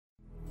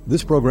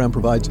This program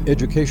provides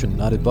education,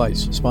 not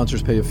advice.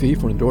 Sponsors pay a fee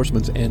for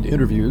endorsements and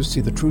interviews.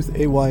 See the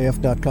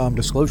truthayf.com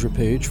disclosure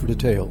page for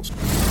details.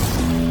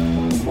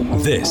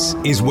 This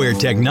is where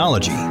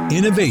technology,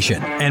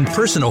 innovation, and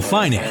personal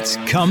finance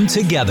come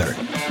together.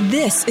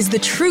 This is The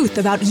Truth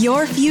About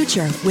Your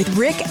Future with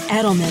Rick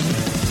Edelman.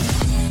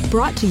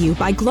 Brought to you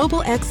by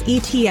Global X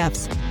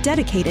ETFs,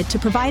 dedicated to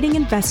providing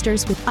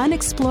investors with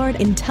unexplored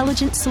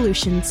intelligent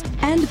solutions,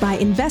 and by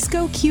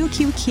Invesco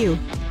QQQ.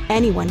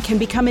 Anyone can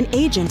become an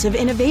agent of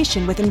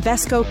innovation with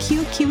Invesco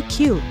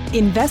QQQ.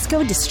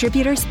 Invesco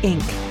Distributors,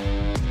 Inc.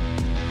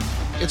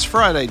 It's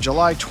Friday,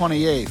 July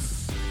 28th.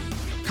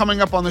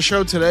 Coming up on the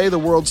show today, the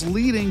world's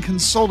leading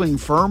consulting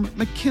firm,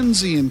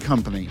 McKinsey &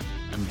 Company,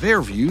 and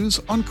their views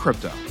on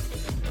crypto.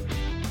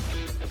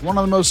 One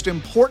of the most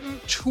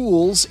important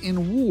tools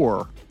in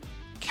war,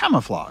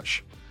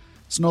 camouflage.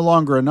 It's no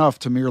longer enough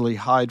to merely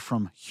hide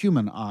from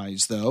human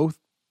eyes, though.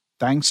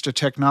 Thanks to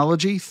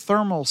technology,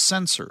 thermal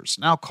sensors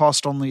now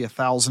cost only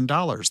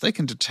 $1,000. They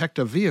can detect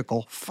a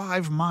vehicle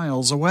 5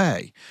 miles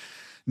away.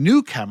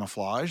 New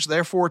camouflage,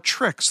 therefore,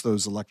 tricks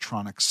those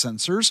electronic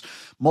sensors.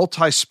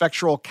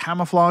 Multispectral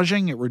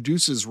camouflaging, it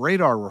reduces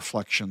radar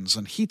reflections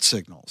and heat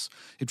signals.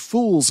 It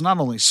fools not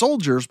only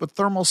soldiers, but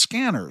thermal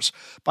scanners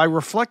by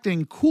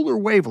reflecting cooler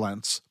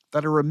wavelengths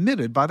that are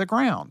emitted by the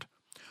ground.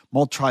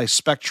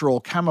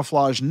 Multispectral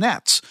camouflage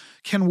nets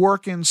can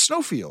work in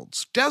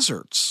snowfields,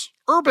 deserts,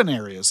 urban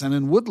areas, and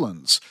in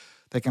woodlands.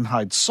 They can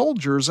hide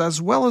soldiers as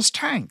well as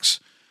tanks.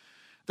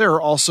 There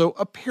are also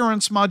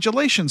appearance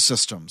modulation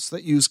systems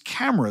that use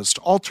cameras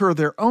to alter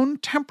their own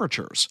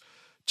temperatures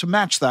to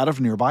match that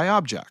of nearby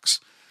objects.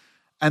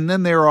 And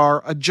then there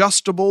are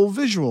adjustable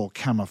visual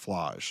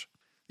camouflage.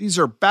 These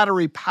are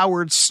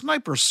battery-powered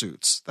sniper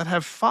suits that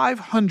have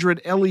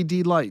 500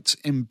 LED lights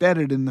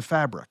embedded in the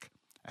fabric.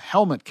 A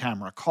helmet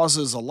camera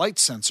causes a light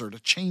sensor to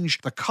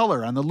change the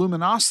color and the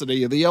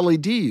luminosity of the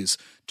LEDs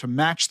to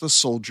match the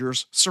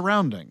soldier's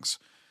surroundings.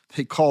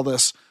 They call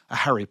this a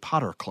Harry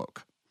Potter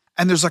cloak.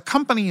 And there's a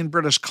company in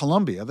British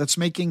Columbia that's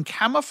making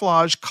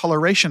camouflage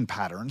coloration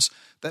patterns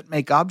that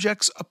make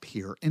objects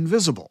appear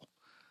invisible.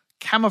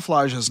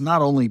 Camouflage is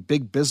not only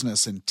big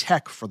business in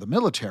tech for the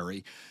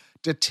military,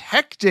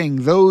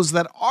 detecting those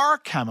that are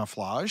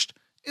camouflaged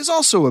is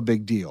also a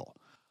big deal.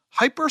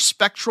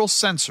 Hyperspectral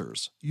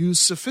sensors use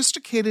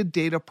sophisticated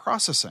data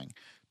processing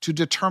to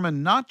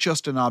determine not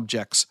just an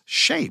object's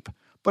shape,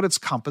 but its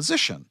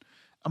composition.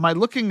 Am I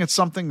looking at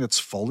something that's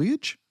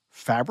foliage,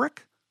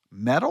 fabric,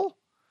 metal?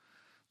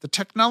 The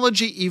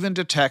technology even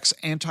detects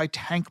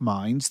anti-tank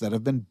mines that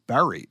have been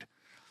buried.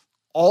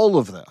 All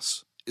of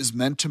this is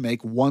meant to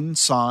make one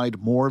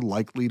side more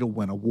likely to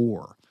win a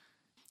war.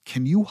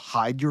 Can you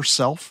hide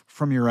yourself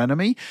from your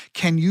enemy?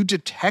 Can you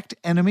detect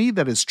enemy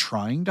that is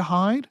trying to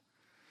hide?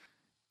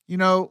 You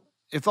know,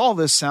 if all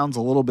this sounds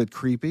a little bit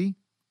creepy,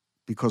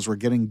 because we're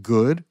getting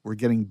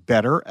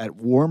better at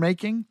war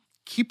making,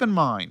 keep in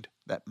mind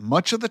that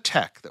much of the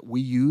tech that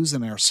we use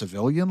in our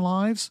civilian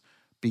lives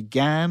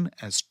began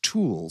as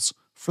tools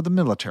for the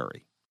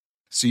military.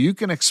 So you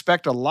can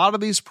expect a lot of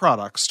these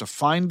products to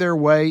find their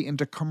way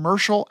into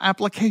commercial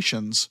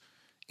applications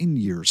in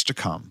years to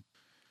come.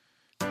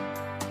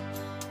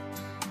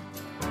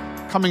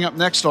 Coming up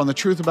next on The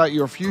Truth About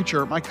Your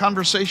Future, my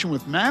conversation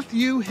with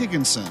Matthew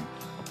Higginson,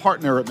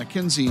 partner at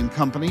McKinsey &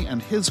 Company,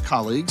 and his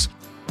colleagues.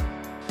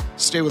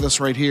 Stay with us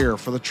right here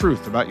for The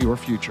Truth About Your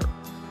Future.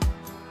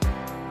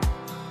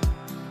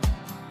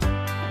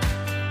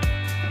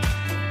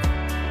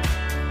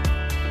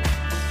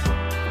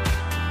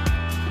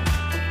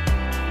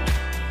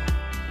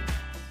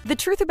 The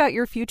Truth About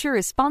Your Future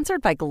is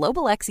sponsored by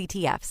Global X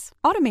ETFs.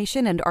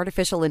 Automation and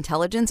artificial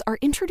intelligence are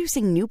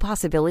introducing new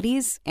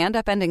possibilities and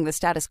upending the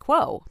status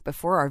quo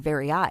before our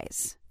very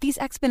eyes. These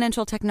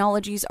exponential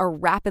technologies are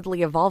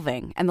rapidly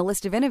evolving, and the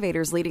list of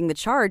innovators leading the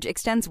charge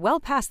extends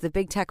well past the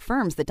big tech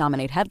firms that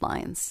dominate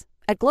headlines.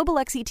 At Global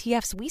X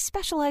ETFs, we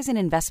specialize in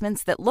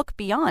investments that look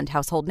beyond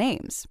household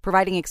names,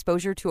 providing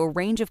exposure to a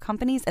range of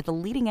companies at the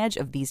leading edge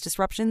of these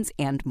disruptions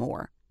and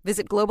more.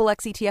 Visit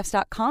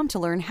globalxetfs.com to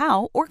learn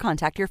how or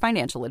contact your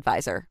financial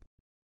advisor.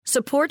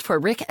 Support for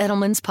Rick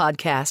Edelman's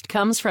podcast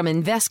comes from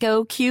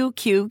Invesco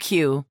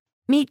QQQ.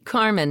 Meet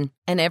Carmen,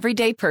 an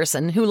everyday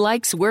person who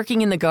likes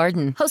working in the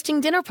garden,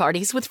 hosting dinner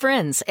parties with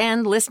friends,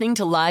 and listening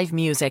to live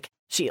music.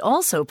 She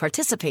also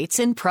participates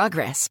in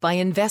Progress by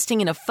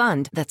investing in a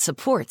fund that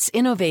supports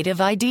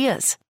innovative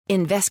ideas.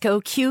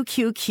 Invesco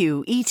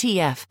QQQ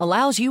ETF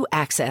allows you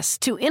access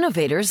to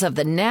innovators of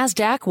the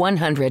NASDAQ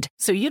 100,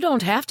 so you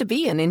don't have to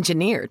be an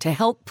engineer to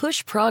help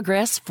push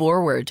progress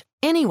forward.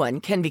 Anyone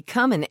can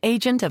become an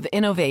agent of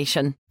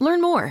innovation.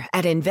 Learn more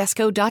at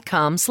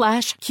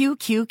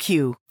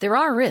Invesco.com/QQQ. There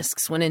are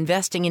risks when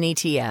investing in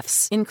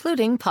ETFs,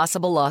 including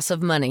possible loss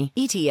of money.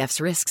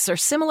 ETFs' risks are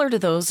similar to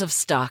those of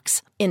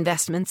stocks.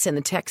 Investments in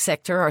the tech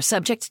sector are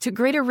subject to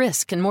greater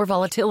risk and more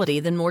volatility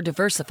than more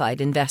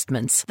diversified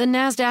investments. The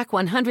NASDAQ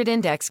 100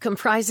 Index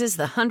comprises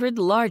the 100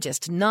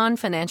 largest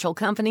non-financial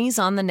companies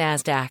on the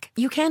NASDAQ.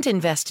 You can't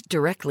invest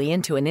directly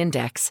into an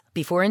index.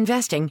 Before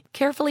investing,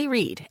 carefully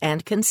read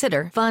and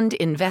consider fund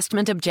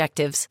investment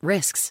objectives,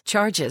 risks,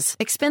 charges,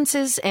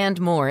 expenses,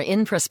 and more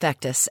in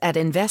prospectus at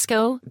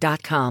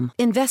Invesco.com.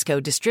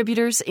 Invesco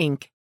Distributors,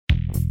 Inc.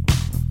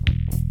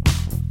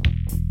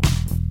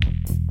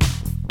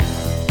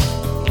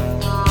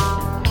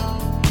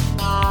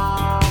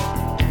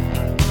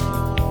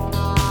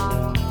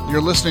 You're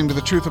listening to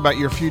the Truth About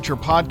Your Future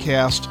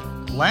podcast.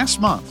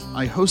 Last month,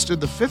 I hosted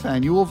the 5th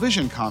Annual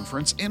Vision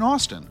Conference in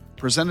Austin,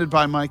 presented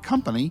by my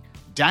company,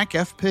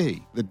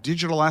 DAC-FP, the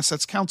Digital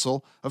Assets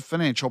Council of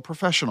Financial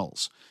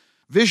Professionals.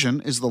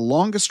 Vision is the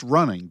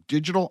longest-running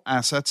digital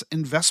assets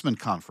investment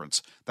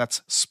conference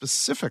that's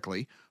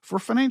specifically for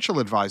financial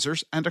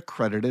advisors and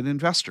accredited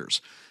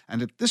investors.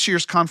 And at this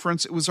year's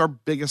conference, it was our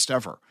biggest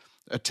ever,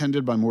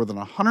 attended by more than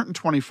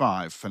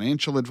 125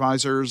 financial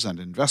advisors and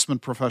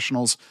investment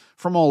professionals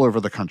from all over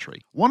the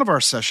country. One of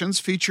our sessions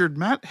featured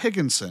Matt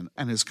Higginson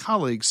and his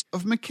colleagues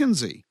of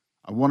McKinsey.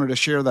 I wanted to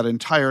share that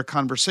entire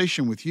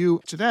conversation with you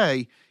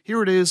today.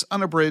 Here it is,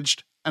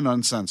 unabridged and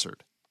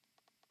uncensored.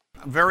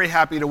 I'm very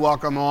happy to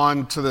welcome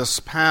on to this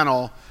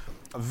panel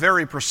a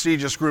very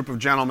prestigious group of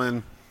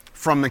gentlemen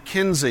from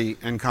McKinsey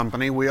and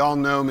Company. We all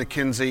know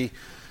McKinsey,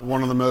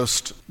 one of the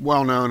most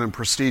well-known and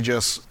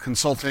prestigious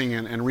consulting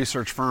and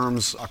research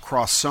firms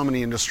across so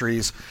many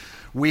industries.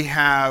 We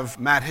have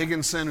Matt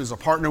Higginson, who's a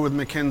partner with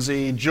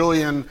McKinsey,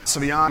 Julian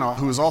Saviano,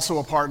 who is also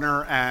a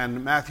partner,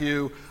 and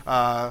Matthew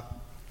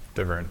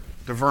DeVerne.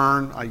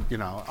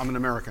 I'm an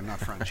American, not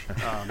French,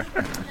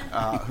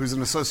 who's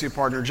an associate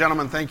partner.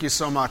 Gentlemen, thank you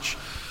so much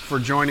for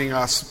joining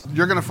us.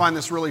 You're going to find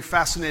this really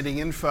fascinating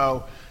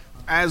info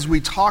as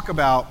we talk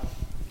about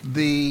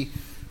the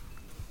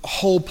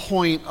whole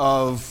point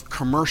of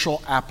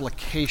commercial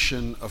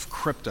application of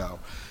crypto.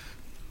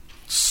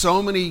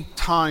 So many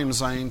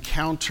times I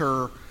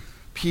encounter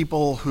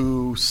people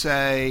who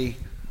say,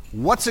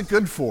 what's it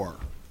good for?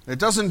 It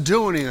doesn't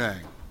do anything.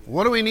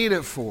 What do we need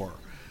it for?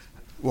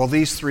 Well,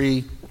 these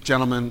three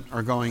gentlemen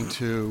are going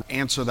to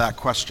answer that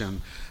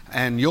question.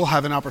 And you'll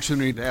have an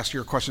opportunity to ask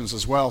your questions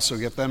as well, so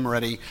get them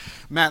ready.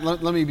 Matt,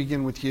 let me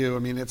begin with you. I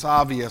mean, it's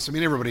obvious. I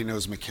mean, everybody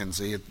knows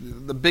McKinsey.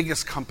 The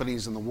biggest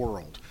companies in the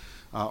world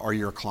are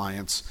your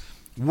clients.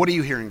 What are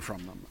you hearing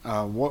from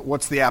them?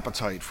 What's the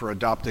appetite for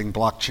adopting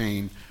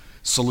blockchain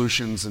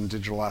solutions and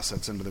digital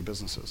assets into their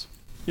businesses?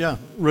 Yeah,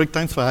 Rick,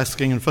 thanks for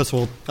asking. And first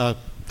of all,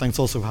 thanks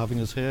also for having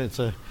us here. It's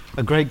a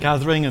great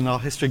gathering, and our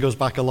history goes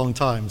back a long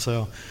time,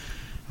 so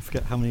I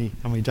forget how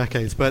many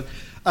decades. But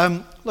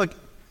look,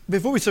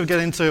 before we sort of get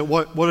into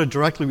what are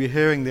directly we're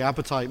hearing, the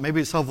appetite,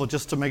 maybe it's helpful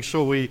just to make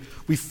sure we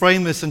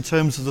frame this in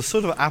terms of the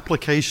sort of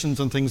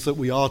applications and things that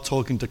we are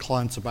talking to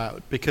clients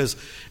about, because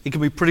it can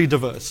be pretty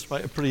diverse,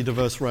 right? A pretty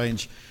diverse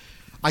range.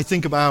 I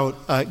think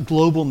about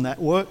global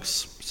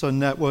networks, so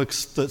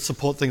networks that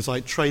support things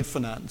like trade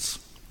finance,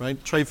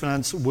 right? Trade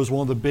finance was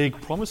one of the big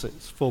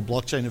promises for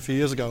blockchain a few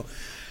years ago.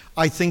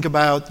 I think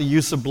about the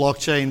use of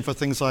blockchain for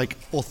things like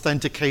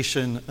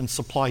authentication and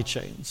supply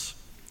chains.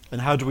 And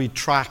how do we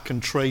track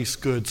and trace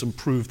goods and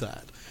prove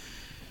that?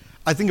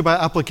 I think about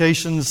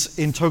applications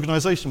in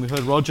tokenization. We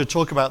heard Roger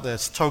talk about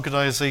this,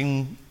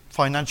 tokenizing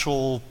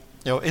financial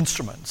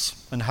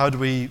instruments, and how do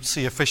we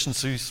see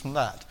efficiencies from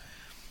that?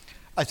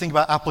 I think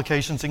about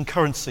applications in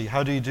currency.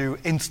 How do you do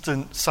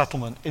instant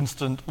settlement,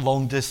 instant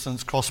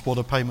long-distance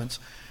cross-border payments?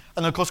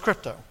 And of course,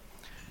 crypto.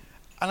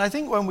 And I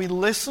think when we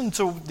listen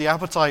to the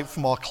appetite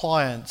from our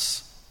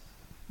clients,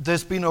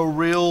 there's been a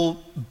real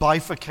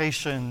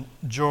bifurcation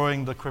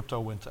during the crypto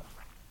winter.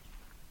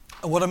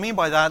 And what I mean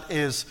by that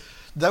is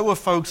there were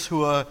folks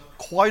who are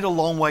quite a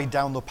long way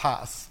down the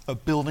path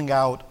of building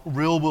out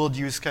real-world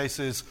use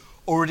cases,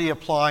 already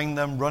applying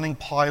them, running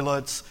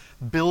pilots,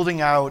 building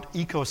out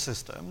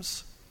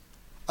ecosystems.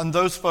 And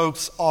those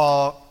folks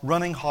are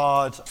running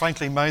hard.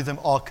 Frankly, many of them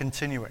are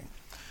continuing.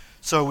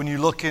 So when you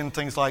look in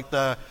things like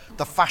the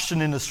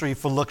fashion industry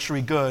for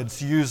luxury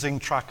goods using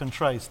track and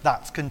trace,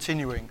 that's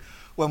continuing.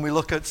 When we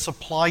look at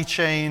supply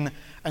chain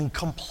and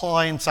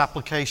compliance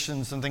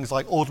applications and things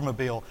like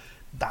automobile,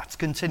 that's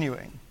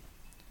continuing.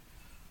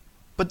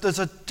 But there's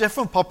a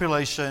different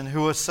population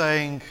who are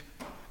saying,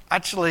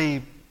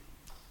 actually,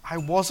 I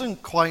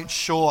wasn't quite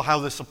sure how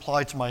this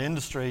applied to my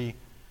industry,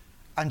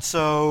 and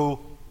so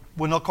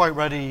we're not quite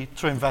ready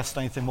to invest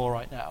anything more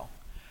right now.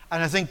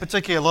 And I think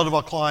particularly a lot of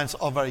our clients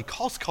are very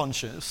cost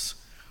conscious.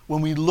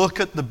 When we look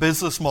at the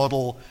business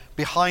model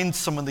behind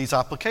some of these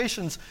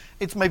applications,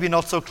 it's maybe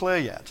not so clear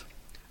yet.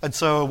 And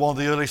so one of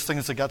the earliest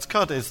things that gets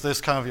cut is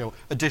this kind of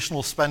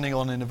additional spending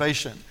on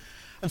innovation.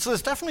 And so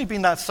there's definitely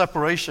been that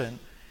separation.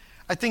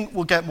 I think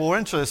we'll get more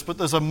into this, but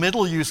there's a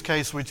middle use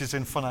case which is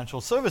in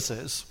financial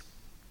services,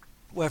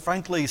 where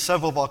frankly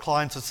several of our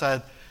clients have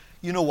said,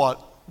 you know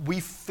what, we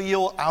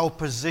feel our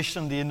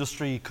position in the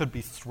industry could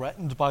be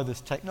threatened by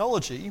this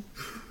technology,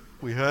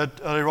 We heard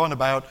earlier on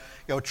about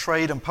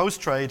trade and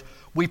post-trade.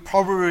 We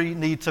probably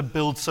need to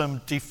build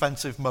some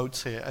defensive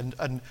moats here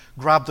and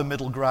grab the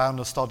middle ground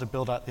and start to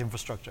build out the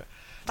infrastructure.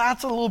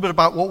 That's a little bit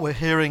about what we're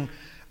hearing.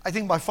 I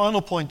think my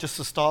final point, just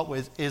to start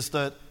with, is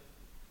that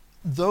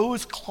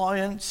those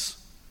clients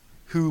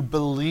who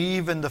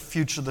believe in the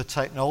future of the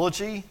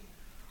technology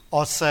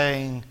are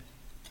saying,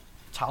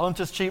 talent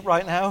is cheap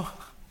right now,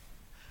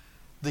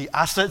 the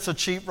assets are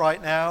cheap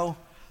right now,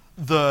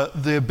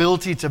 the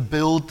ability to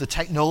build the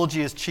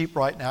technology is cheap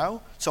right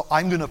now, so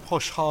I'm going to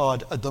push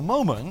hard at the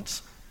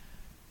moment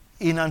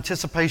in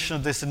anticipation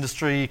of this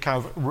industry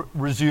kind of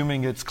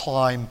resuming its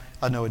climb,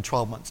 in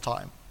 12 months'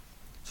 time.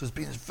 So there's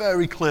been this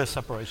very clear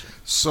separation.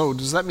 So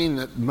does that mean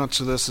that much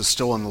of this is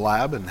still in the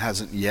lab and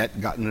hasn't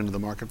yet gotten into the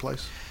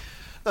marketplace?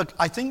 Look,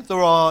 I think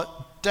there are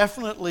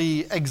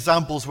definitely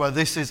examples where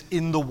this is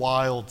in the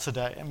wild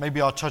today, and maybe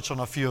I'll touch on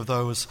a few of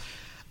those.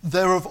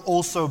 There have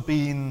also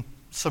been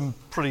some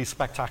pretty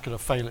spectacular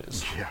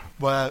failures,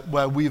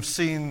 where we've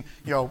seen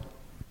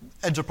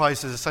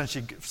enterprises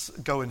essentially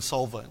go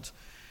insolvent.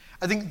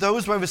 I think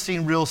those where we've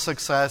seen real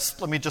success,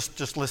 let me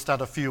just list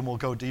out a few and we'll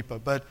go deeper.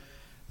 But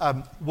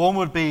one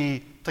would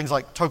be things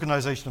like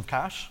tokenization of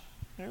cash.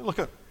 Look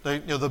at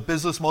the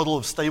business model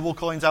of stable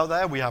coins out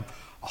there. We have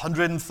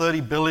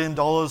 $130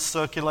 billion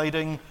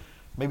circulating,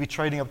 maybe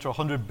trading up to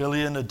 $100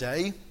 billion a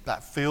day.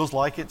 That feels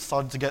like it's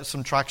starting to get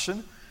some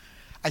traction.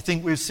 I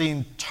think we've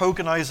seen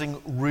tokenizing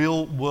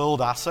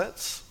real-world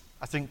assets.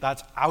 I think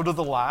that's out of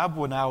the lab.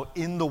 We're now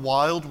in the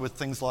wild with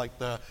things like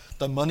the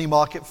money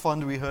market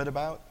fund we heard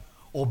about,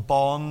 or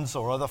bonds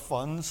or other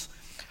funds.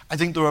 I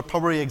think there are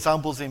probably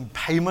examples in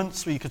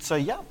payments where you could say,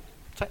 yeah,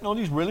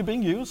 technology is really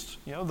being used.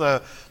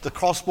 The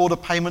cross-border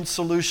payment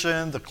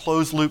solution, the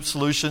closed-loop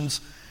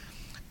solutions.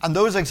 And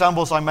those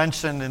examples I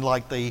mentioned in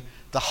like the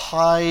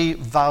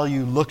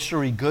high-value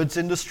luxury goods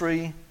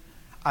industry,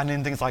 and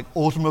in things like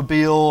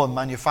automobile and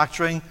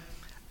manufacturing,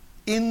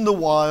 in the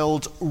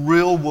wild,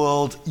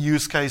 real-world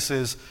use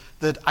cases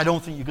that I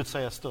don't think you could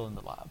say are still in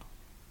the lab.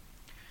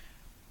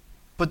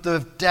 But there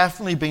have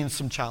definitely been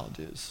some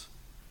challenges.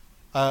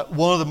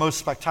 One of the most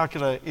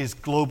spectacular is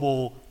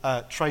global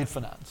trade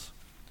finance.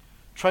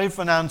 Trade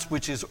finance,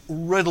 which is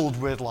riddled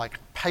with like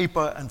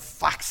paper and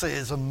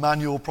faxes and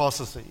manual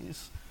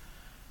processes.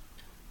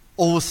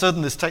 All of a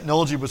sudden, this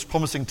technology was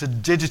promising to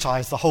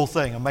digitize the whole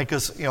thing and make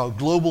us, a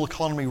global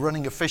economy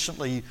running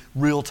efficiently,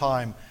 real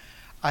time.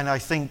 And I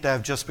think there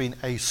have just been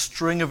a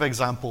string of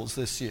examples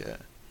this year,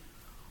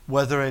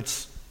 whether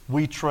it's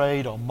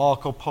WeTrade or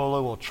Marco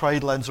Polo or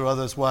TradeLens or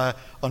others, where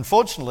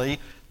unfortunately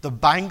the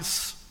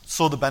banks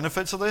saw the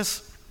benefits of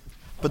this,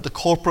 but the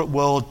corporate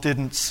world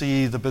didn't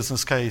see the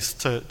business case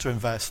to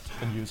invest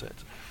and use it.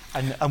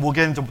 And we'll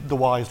get into the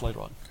whys later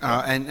on.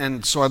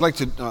 And so I'd like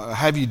to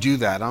have you do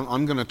that.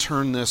 I'm going to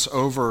turn this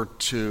over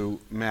to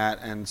Matt,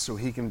 and so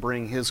he can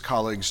bring his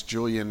colleagues,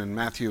 Julian and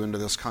Matthew, into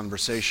this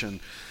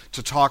conversation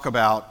to talk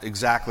about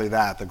exactly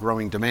that, the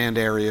growing demand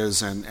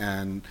areas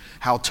and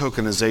how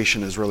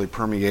tokenization is really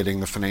permeating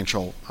the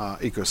financial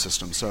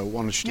ecosystem. So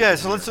why don't you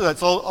so let's do that.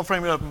 So I'll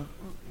frame it up.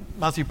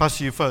 Matthew, pass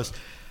to you first.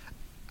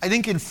 I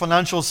think in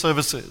financial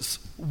services,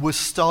 we're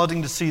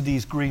starting to see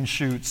these green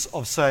shoots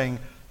of saying,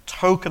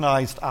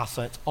 tokenized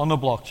assets on a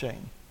blockchain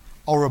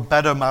are a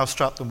better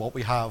mousetrap than what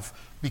we have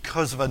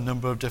because of a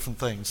number of different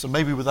things. So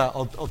maybe with that,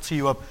 I'll tee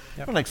you up. Yep.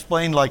 I'm going to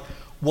explain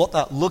what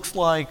that looks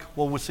like,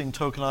 what we're seeing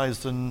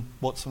tokenized, and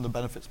what some of the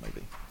benefits may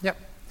be. Yep.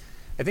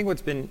 I think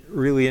what's been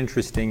really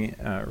interesting,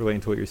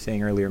 relating to what you were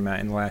saying earlier, Matt,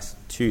 in the last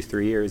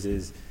 2-3 years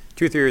is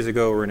 2-3 years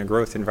ago, we're in a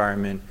growth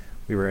environment.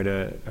 We were at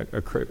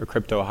a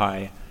crypto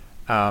high.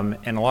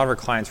 And a lot of our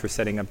clients were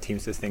setting up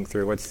teams to think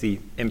through what's the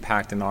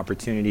impact and the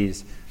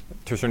opportunities,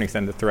 to a certain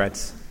extent, the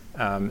threats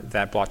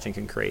that blockchain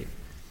can create.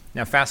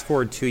 Now, fast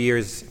forward 2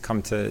 years,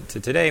 come to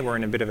today, we're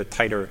in a bit of a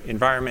tighter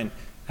environment.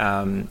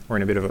 We're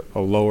in a bit of a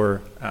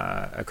lower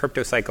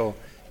crypto cycle.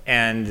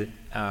 And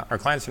our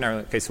clients are now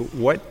like, okay, so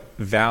what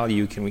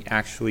value can we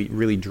actually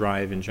really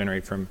drive and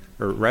generate from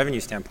a revenue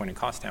standpoint and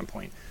cost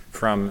standpoint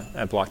from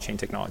blockchain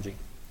technology?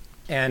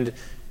 And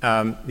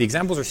the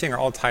examples we're seeing are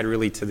all tied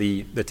really to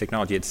the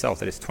technology itself,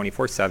 that it's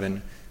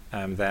 24/7,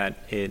 that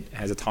it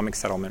has atomic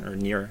settlement or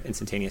near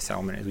instantaneous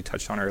settlement, as we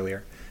touched on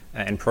earlier,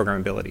 and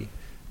programmability.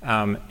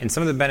 And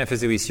some of the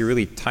benefits that we see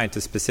really tied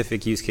to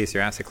specific use case or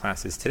asset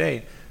classes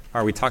today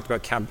are, we talked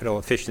about capital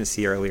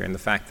efficiency earlier, and the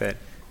fact that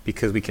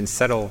because we can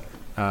settle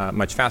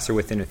much faster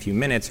within a few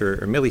minutes or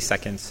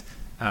milliseconds,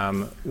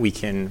 we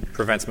can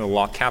prevent some of the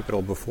locked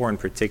capital before, in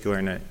particular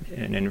in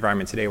an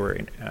environment today where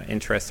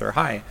interests are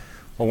high.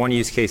 Well, one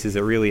use case is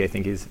that really, I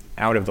think, is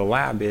out of the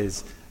lab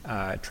is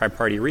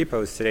tri-party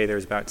repos. Today,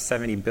 there's about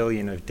 70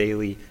 billion of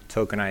daily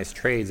tokenized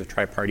trades of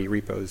tri-party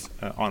repos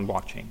on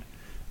blockchain.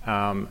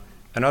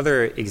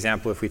 Another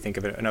example, if we think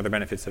of it, another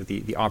benefits of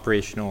the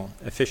operational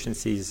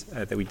efficiencies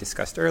that we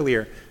discussed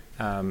earlier,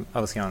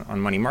 obviously on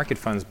money market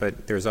funds,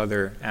 but there's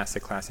other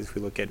asset classes. If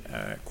we look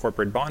at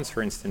corporate bonds,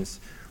 for instance,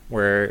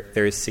 where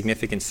there is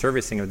significant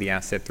servicing of the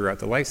asset throughout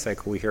the life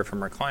cycle, we hear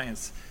from our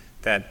clients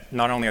that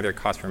not only are there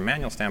costs from a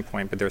manual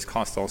standpoint, but there's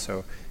costs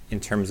also in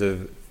terms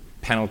of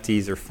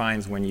penalties or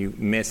fines when you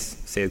miss,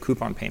 say, a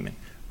coupon payment,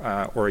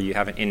 or you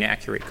have an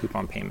inaccurate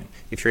coupon payment.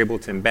 If you're able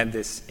to embed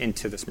this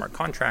into the smart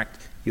contract,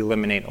 you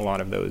eliminate a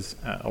lot of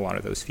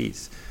those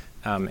fees.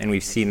 And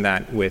we've seen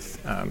that with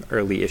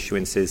early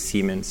issuances.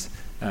 Siemens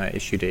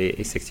issued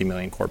a 60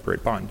 million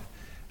corporate bond.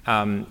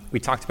 We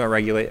talked about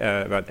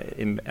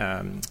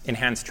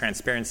enhanced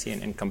transparency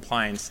and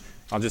compliance.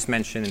 I'll just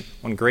mention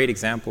one great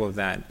example of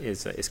that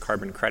is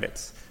carbon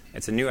credits.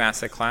 It's a new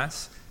asset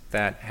class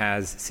that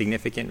has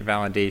significant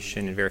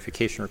validation and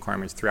verification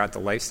requirements throughout the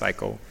life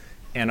cycle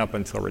and up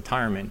until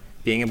retirement.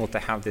 Being able to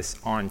have this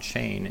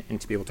on-chain and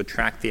to be able to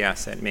track the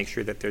asset, make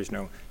sure that there's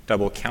no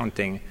double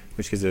counting,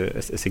 which is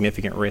a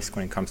significant risk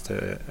when it comes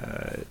to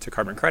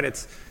carbon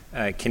credits,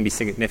 can be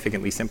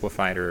significantly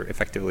simplified or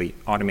effectively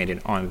automated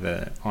on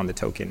the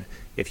token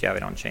if you have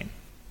it on-chain.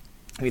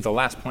 I think the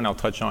last point I'll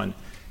touch on,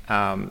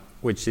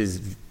 which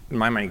is, in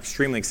my mind,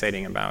 extremely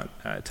exciting about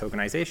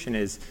tokenization,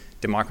 is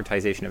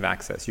democratization of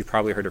access. You've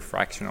probably heard of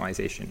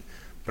fractionalization,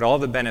 but all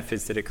the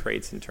benefits that it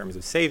creates in terms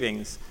of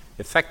savings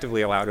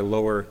effectively allow to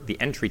lower the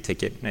entry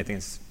ticket, and I think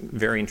it's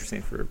very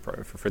interesting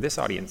for this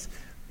audience,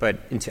 but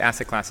into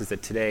asset classes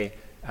that today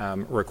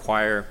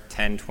require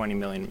 10, 20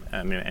 million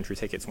minimum entry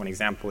tickets. One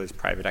example is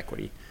private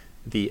equity.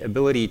 The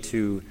ability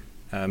to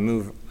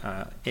move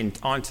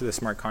onto the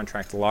smart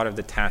contract, a lot of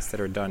the tasks that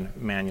are done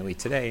manually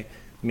today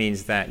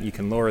means that you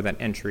can lower that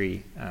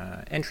entry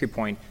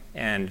point,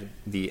 and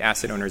the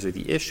asset owners or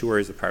the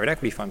issuers, the private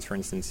equity funds, for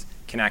instance,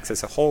 can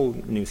access a whole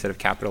new set of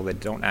capital that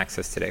don't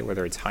access today,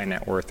 whether it's high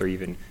net worth or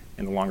even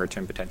in the longer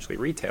term, potentially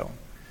retail.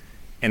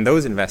 And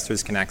those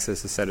investors can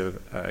access a set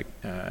of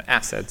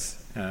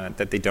assets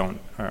that they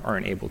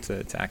aren't able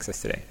to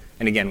access today.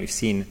 And again, we've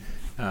seen,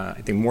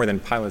 I think more than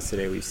pilots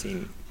today, we've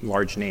seen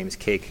large names,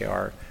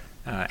 KKR,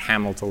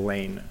 Hamilton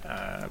Lane,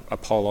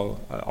 Apollo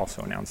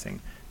also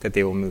announcing that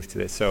they will move to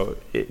this. So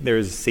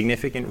there's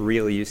significant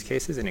real use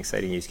cases and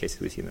exciting use cases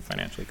we see in the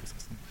financial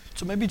ecosystem.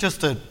 So maybe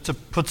just to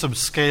put some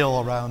scale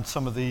around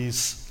some of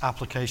these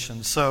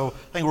applications. So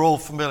I think we're all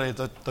familiar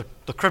that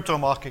the crypto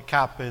market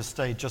cap is,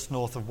 say, just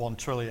north of 1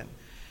 trillion.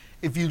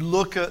 If you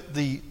look at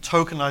the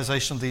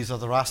tokenization of these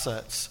other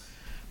assets,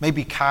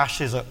 maybe cash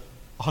is at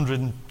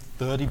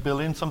 130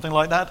 billion, something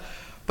like that.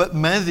 But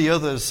many of the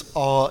others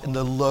are in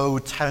the low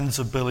tens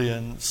of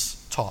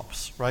billions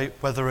tops, right?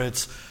 Whether we're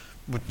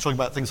talking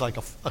about things like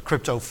a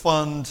crypto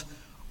fund,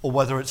 or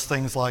whether it's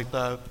things like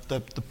the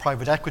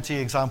private equity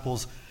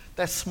examples,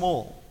 they're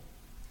small.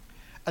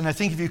 And I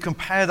think if you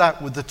compare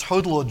that with the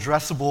total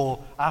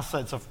addressable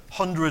assets of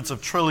hundreds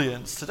of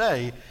trillions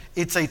today,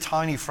 it's a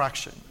tiny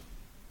fraction.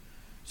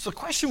 So the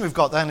question we've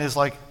got then is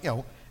like,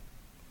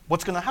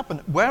 what's going to happen?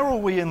 Where are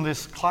we in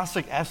this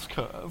classic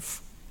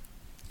S-curve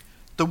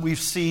that we've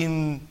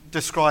seen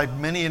describe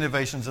many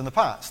innovations in the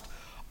past?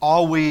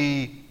 Are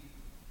we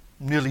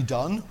nearly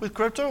done with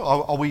crypto?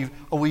 Are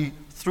we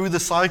through the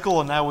cycle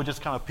and now we're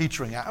just kind of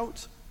petering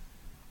out?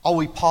 Are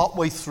we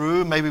partway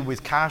through, maybe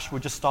with cash, we're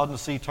just starting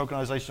to see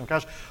tokenization of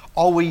cash?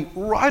 Are we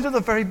right at the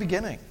very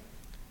beginning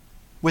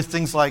with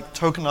things like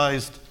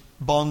tokenized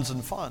bonds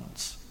and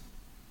funds?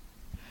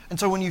 And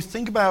so when you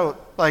think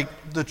about like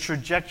the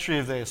trajectory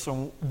of this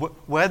and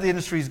where the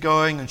industry is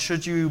going and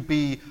should you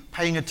be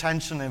paying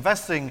attention and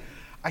investing,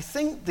 I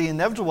think the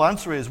inevitable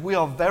answer is we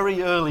are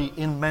very early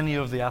in many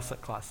of the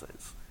asset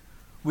classes.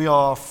 We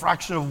are a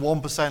fraction of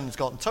 1% that's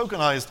gotten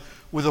tokenized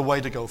with a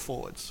way to go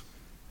forwards.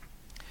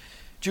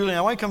 Julian,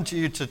 I want to come to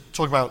you to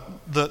talk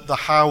about the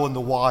how and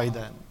the why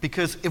then.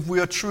 Because if we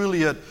are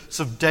truly at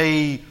sort of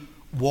day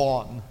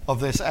one of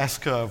this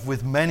S-curve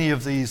with many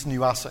of these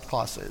new asset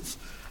classes,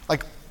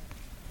 like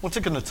what's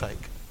it going to take?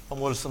 And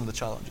what are some of the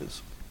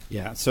challenges?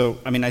 Yeah, so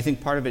I mean, I think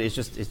part of it is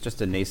it's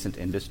just a nascent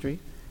industry.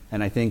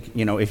 And I think,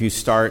 if you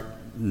start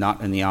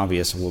not in the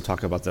obvious, we'll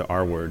talk about the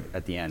R word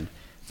at the end,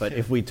 but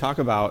if we talk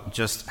about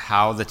just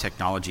how the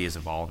technology is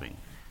evolving,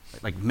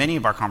 like many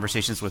of our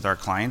conversations with our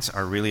clients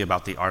are really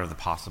about the art of the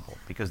possible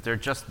because they're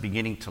just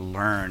beginning to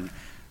learn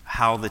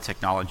how the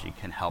technology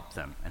can help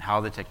them and how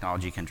the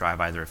technology can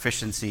drive either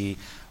efficiency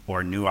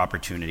or new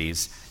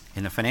opportunities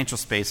in the financial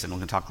space, and we're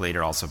going to talk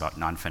later also about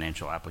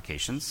non-financial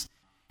applications.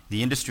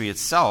 The industry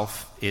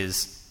itself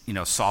is,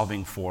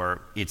 solving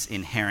for its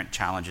inherent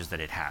challenges that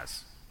it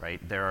has, right?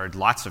 There are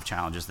lots of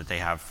challenges that they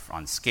have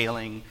on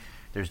scaling.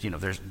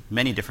 There's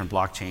many different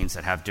blockchains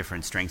that have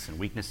different strengths and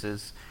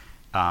weaknesses.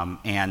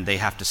 And they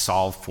have to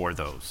solve for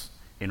those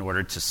in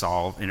order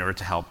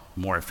to help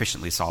more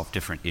efficiently solve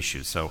different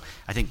issues. So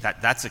I think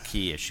that's a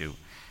key issue.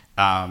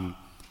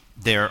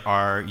 There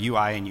are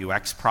UI and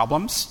UX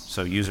problems,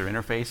 so user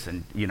interface,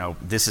 and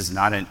this is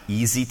not an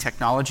easy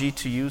technology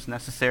to use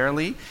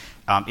necessarily.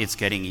 It's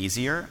getting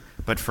easier,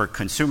 but for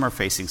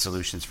consumer-facing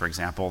solutions, for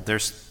example,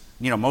 there's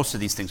most of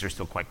these things are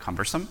still quite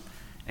cumbersome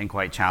and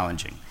quite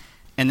challenging.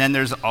 And then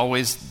there's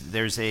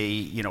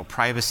a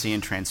privacy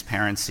and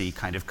transparency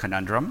kind of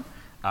conundrum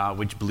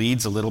which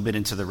bleeds a little bit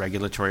into the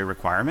regulatory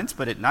requirements,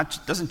 but it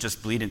doesn't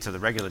just bleed into the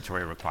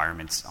regulatory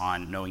requirements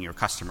on knowing your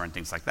customer and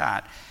things like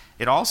that.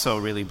 It also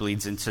really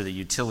bleeds into the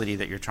utility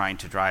that you're trying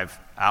to drive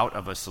out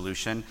of a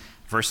solution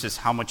versus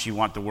how much you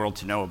want the world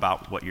to know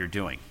about what you're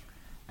doing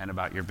and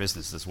about your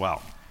business as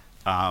well.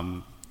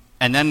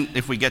 And then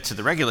if we get to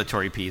the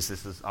regulatory piece,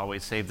 this is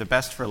always save the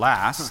best for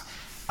last.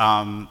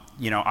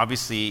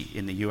 Obviously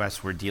in the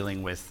US we're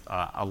dealing with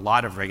a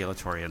lot of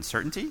regulatory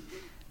uncertainty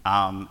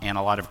and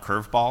a lot of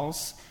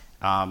curveballs.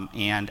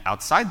 And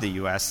outside the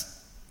US,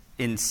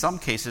 in some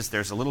cases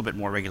there's a little bit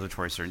more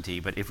regulatory certainty,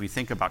 but if we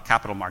think about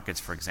capital markets,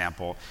 for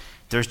example,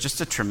 there's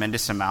just a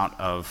tremendous amount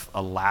of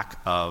a lack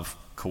of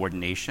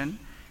coordination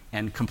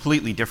and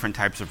completely different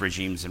types of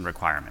regimes and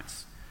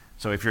requirements.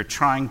 So if you're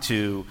trying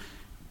to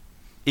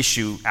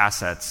issue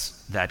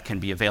assets that can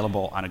be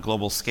available on a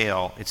global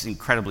scale, it's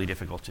incredibly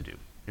difficult to do,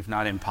 if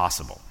not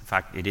impossible. In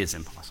fact, it is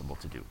impossible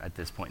to do at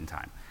this point in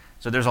time.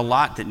 So there's a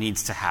lot that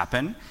needs to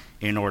happen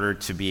in order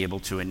to be able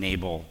to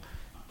enable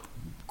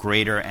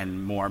greater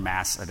and more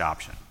mass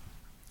adoption.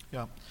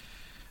 Yeah.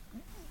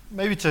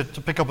 Maybe to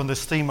pick up on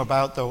this theme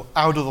about the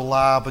out of the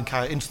lab and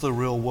kind of into the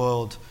real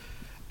world,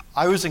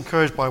 I was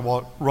encouraged by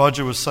what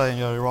Roger was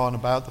saying earlier on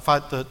about the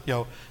fact that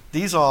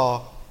these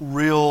are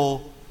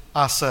real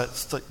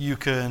assets that you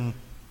can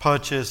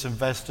purchase,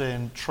 invest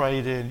in,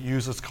 trade in,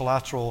 use as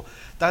collateral.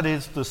 That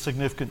is the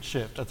significant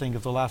shift, I think,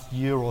 of the last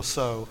year or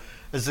so,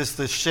 is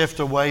this shift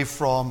away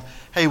from,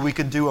 hey, we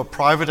can do a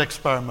private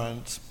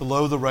experiment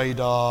below the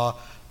radar,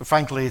 but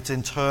frankly, it's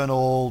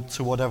internal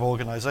to whatever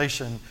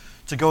organization,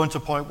 to go into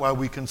a point where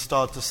we can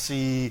start to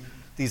see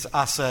these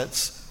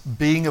assets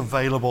being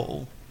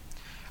available.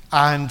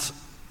 And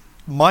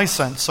my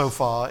sense so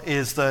far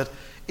is that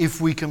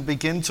if we can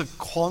begin to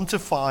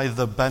quantify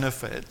the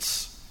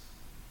benefits,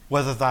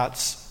 whether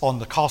that's on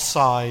the cost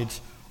side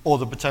or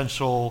the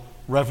potential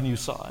revenue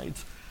side,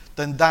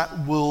 then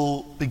that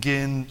will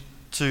begin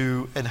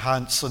to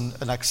enhance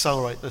and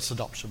accelerate this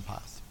adoption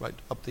path, right,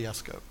 up the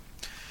S-curve.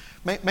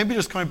 Maybe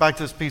just coming back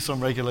to this piece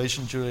on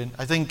regulation, Julian,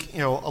 I think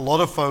a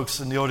lot of folks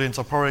in the audience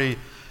are probably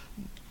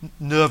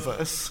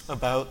nervous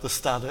about the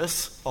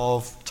status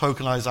of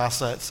tokenized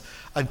assets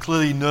and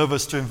clearly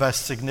nervous to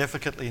invest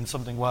significantly in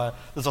something where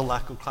there's a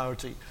lack of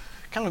clarity.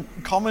 Kind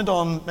of comment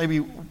on maybe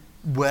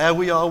where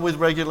we are with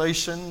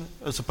regulation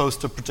as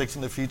opposed to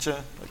predicting the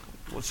future?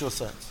 What's your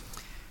sense?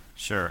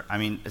 Sure.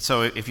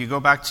 So if you go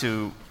back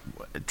to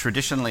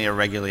traditionally a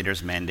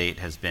regulator's mandate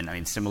has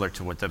been, similar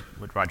to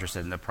what Roger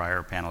said in the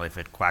prior panel, if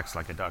it quacks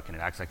like a duck and it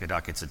acts like a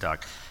duck, it's a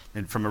duck.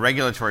 And from a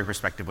regulatory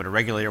perspective, what a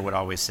regulator would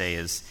always say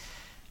is,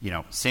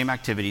 same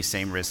activity,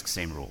 same risk,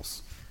 same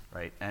rules,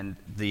 right? And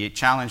the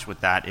challenge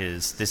with that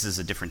is this is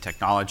a different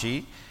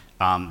technology.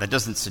 That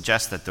doesn't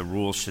suggest that the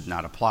rules should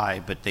not apply,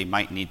 but they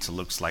might need to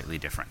look slightly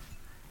different,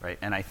 right?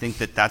 And I think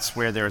that that's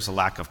where there's a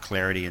lack of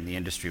clarity in the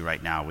industry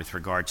right now with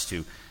regards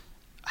to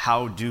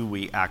how do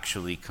we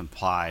actually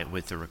comply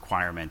with the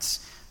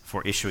requirements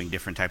for issuing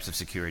different types of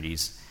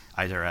securities,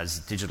 either as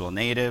digital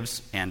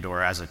natives and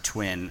or as a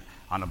twin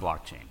on a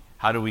blockchain?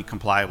 How do we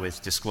comply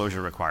with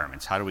disclosure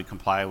requirements? How do we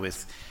comply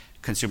with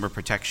consumer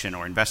protection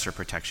or investor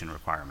protection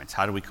requirements?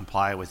 How do we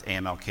comply with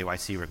AML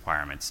KYC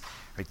requirements?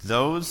 Right?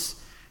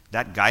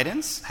 That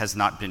guidance has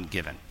not been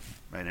given,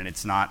 right? And it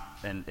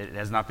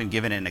has not been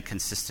given in a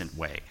consistent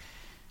way.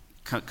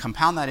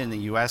 Compound that in the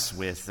US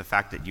with the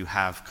fact that you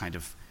have kind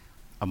of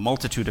a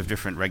multitude of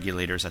different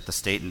regulators at the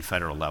state and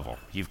federal level.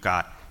 You've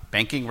got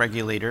banking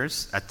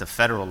regulators at the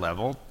federal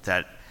level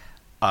that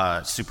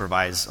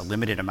supervise a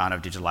limited amount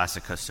of digital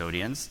asset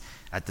custodians.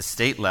 At the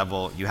state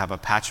level, you have a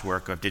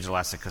patchwork of digital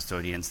asset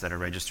custodians that are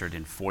registered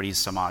in 40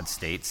 some odd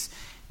states,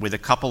 with a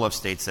couple of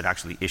states that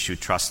actually issue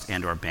trust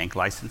and or bank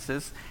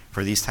licenses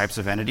for these types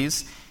of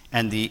entities.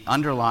 And the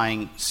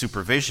underlying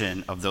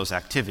supervision of those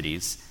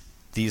activities,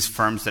 these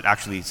firms that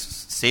actually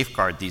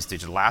safeguard these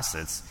digital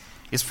assets,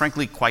 is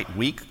frankly quite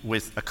weak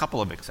with a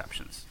couple of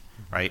exceptions,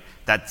 right?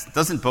 That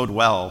doesn't bode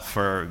well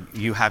for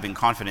you having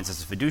confidence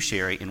as a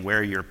fiduciary in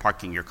where you're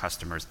parking your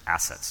customers'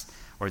 assets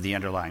or the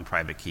underlying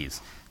private keys.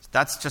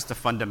 That's just a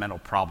fundamental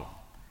problem.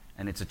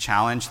 And it's a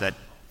challenge that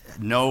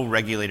no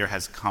regulator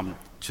has come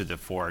to the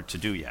fore to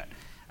do yet.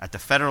 At the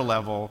federal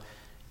level,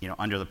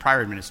 under the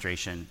prior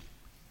administration,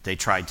 they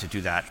tried to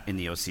do that in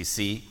the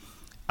OCC,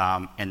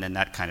 and then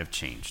that kind of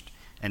changed.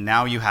 And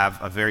now you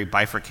have a very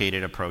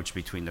bifurcated approach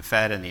between the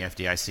Fed and the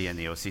FDIC and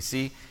the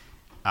OCC.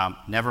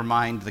 Never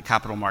mind the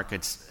capital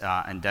markets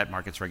and debt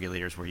markets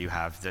regulators where you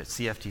have the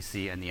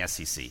CFTC and the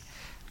SEC,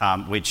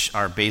 which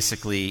are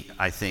basically,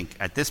 I think,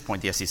 at this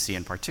point, the SEC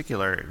in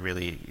particular,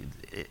 really,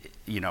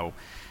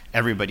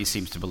 everybody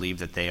seems to believe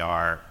that they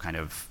are kind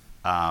of,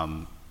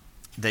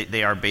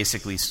 they are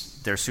basically,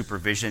 their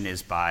supervision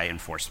is by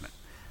enforcement,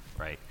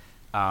 right?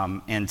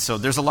 And so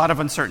there's a lot of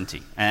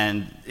uncertainty,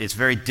 and it's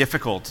very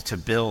difficult to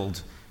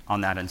build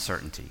on that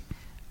uncertainty.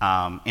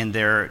 And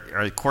there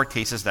are court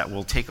cases that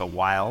will take a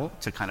while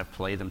to kind of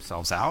play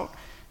themselves out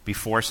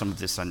before some of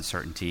this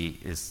uncertainty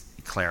is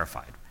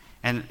clarified.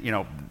 And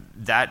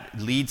that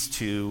leads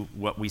to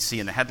what we see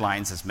in the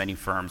headlines as many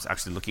firms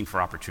actually looking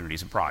for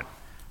opportunities abroad,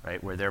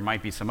 right? Where there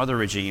might be some other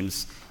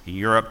regimes.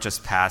 Europe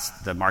just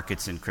passed the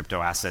markets in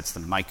crypto assets, the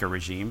MiCA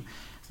regime,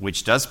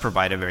 which does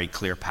provide a very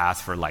clear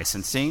path for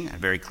licensing, a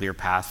very clear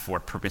path for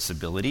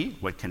permissibility,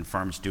 what can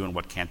firms do and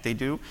what can't they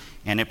do,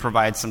 and it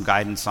provides some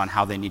guidance on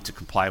how they need to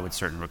comply with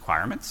certain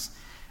requirements.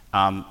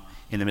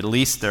 In the Middle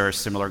East, there are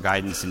similar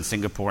guidance. In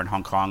Singapore and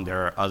Hong Kong,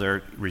 there are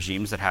other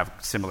regimes that have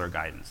similar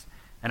guidance.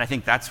 And I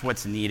think that's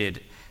what's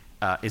needed,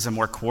 is a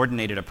more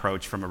coordinated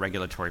approach from a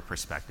regulatory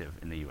perspective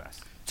in the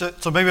U.S.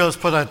 So maybe let's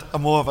put a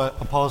more of a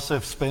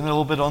positive spin a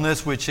little bit on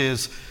this, which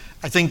is,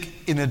 I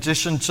think in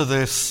addition to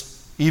this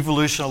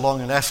evolution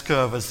along an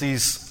S-curve as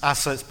these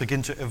assets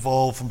begin to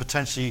evolve and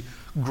potentially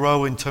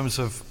grow in terms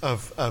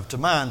of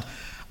demand,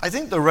 I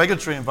think the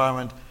regulatory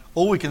environment,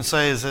 all we can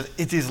say is that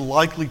it is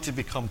likely to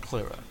become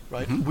clearer,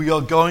 right? Mm-hmm. We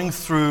are going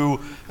through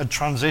a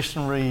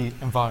transitionary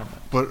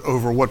environment. But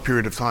over what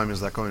period of time is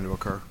that going to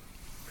occur?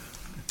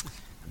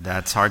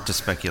 That's hard to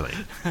speculate.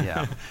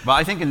 Yeah. Well,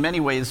 I think in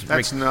many ways...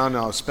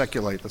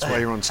 speculate. That's why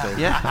you're on stage.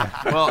 Yeah.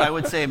 Well, I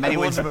would say in many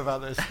ways...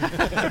 about this.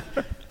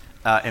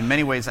 In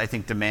many ways, I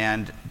think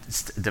demand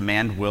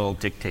will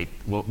dictate,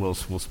 will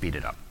speed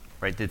it up,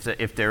 right?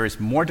 If there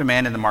is more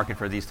demand in the market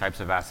for these types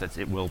of assets,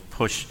 it will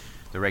push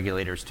the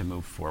regulators to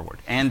move forward.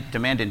 And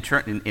demand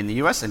in the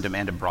U.S. and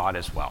demand abroad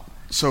as well.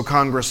 So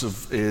Congress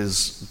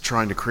is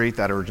trying to create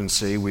that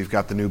urgency. We've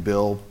got the new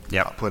bill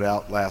put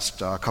out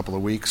last couple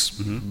of weeks.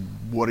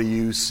 Mm-hmm. What do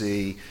you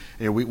see?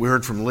 We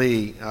heard from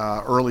Lee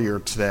earlier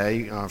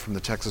today from the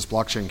Texas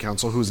Blockchain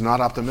Council, who's not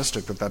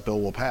optimistic that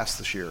bill will pass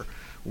this year.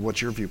 What's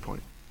your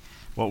viewpoint?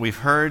 What we've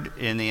heard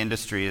in the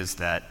industry is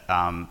that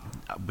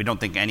we don't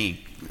think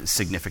any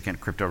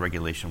significant crypto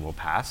regulation will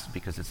pass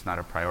because it's not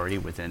a priority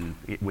within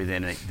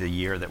the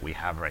year that we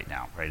have right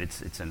now. Right?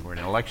 We're in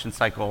an election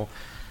cycle.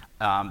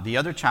 The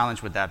other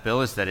challenge with that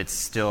bill is that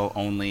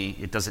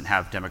it doesn't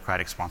have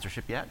Democratic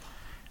sponsorship yet.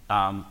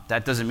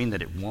 That doesn't mean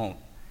that it won't.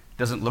 It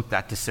doesn't look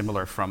that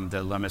dissimilar from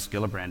the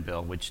Lemus-Gillibrand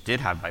bill, which did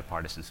have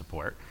bipartisan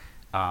support.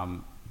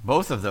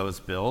 Both of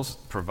those bills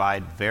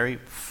provide very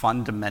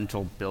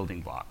fundamental building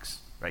blocks.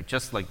 Right?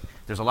 Just like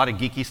there's a lot of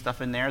geeky stuff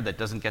in there that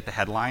doesn't get the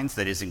headlines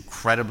that is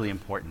incredibly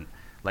important,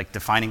 like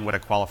defining what a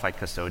qualified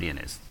custodian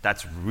is.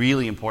 That's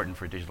really important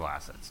for digital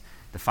assets.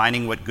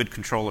 Defining what good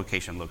control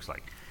location looks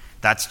like.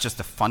 That's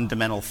just a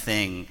fundamental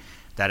thing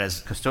that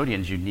as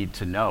custodians you need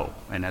to know,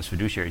 and as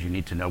fiduciaries you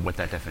need to know what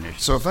that definition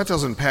is. So if that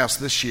doesn't pass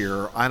this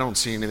year, I don't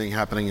see anything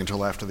happening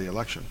until after the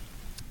election.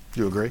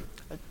 Do you agree?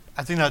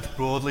 I think that's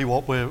broadly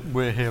what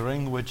we're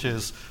hearing, which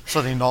is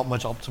certainly not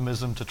much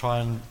optimism to try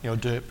and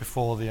do it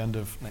before the end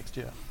of next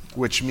year.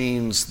 Which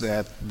means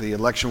that the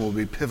election will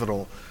be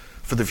pivotal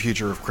for the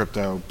future of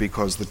crypto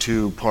because the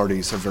two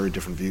parties have very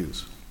different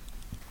views.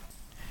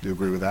 Do you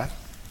agree with that?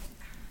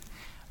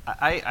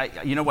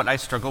 What I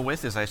struggle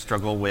with is I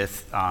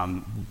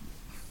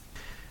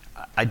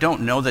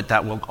don't know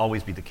that will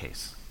always be the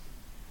case.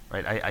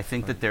 Right? I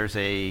think that there's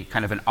a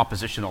kind of an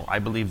oppositional, I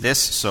believe this,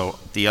 so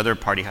the other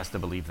party has to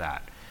believe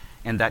that.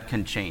 And that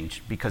can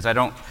change because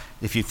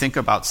if you think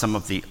about some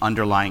of the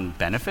underlying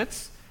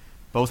benefits,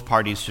 both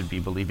parties should be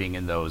believing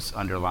in those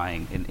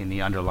underlying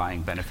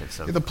benefits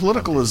of the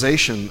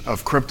politicalization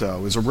of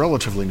crypto is a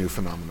relatively new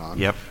phenomenon.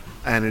 Yep.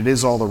 And it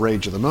is all the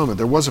rage of the moment.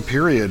 There was a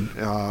period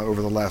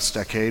over the last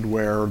decade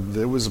where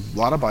there was a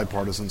lot of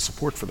bipartisan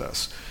support for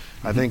this.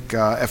 Mm-hmm. I think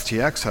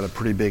FTX had a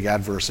pretty big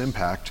adverse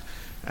impact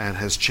and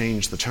has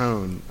changed the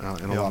tone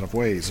in a lot of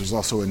ways. There's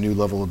also a new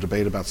level of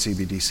debate about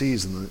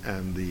CBDCs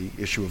and the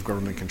issue of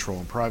government control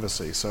and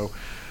privacy. So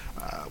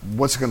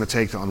what's it going to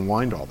take to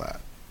unwind all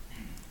that?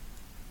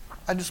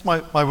 I just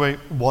might make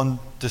one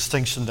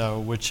distinction,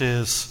 though, which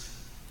is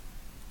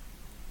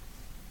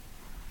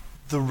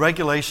the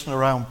regulation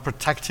around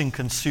protecting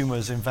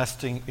consumers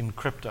investing in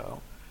crypto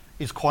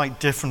is quite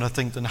different, I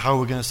think, than how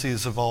we're going to see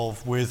this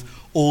evolve with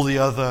all the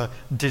other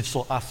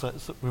digital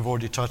assets that we've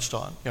already touched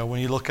on. When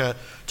you look at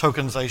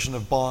tokenization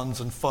of bonds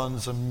and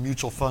funds and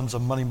mutual funds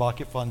and money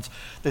market funds,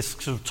 this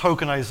sort of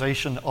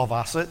tokenization of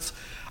assets,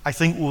 I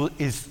think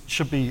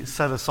should be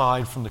set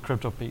aside from the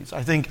crypto piece.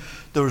 I think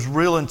there is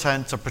real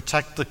intent to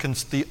protect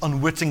the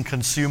unwitting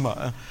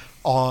consumer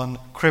on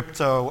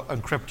crypto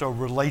and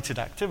crypto-related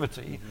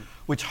activity,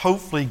 which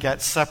hopefully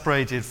gets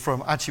separated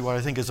from actually what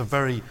I think is a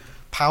very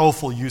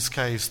powerful use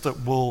case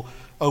that will,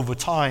 over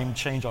time,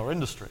 change our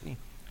industry,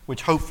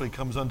 which hopefully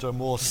comes under a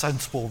more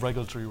sensible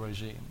regulatory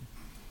regime.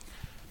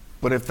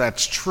 But if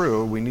that's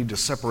true, we need to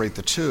separate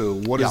the two.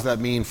 What does that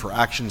mean for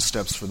action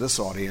steps for this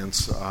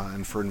audience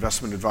and for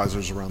investment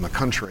advisors around the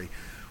country?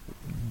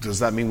 Does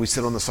that mean we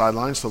sit on the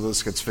sidelines till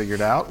this gets figured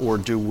out, or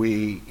do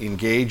we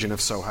engage, and if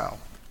so, how?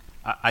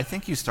 I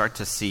think what you start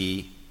to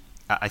see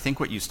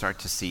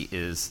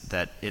is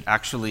that it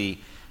actually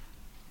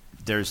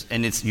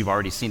you've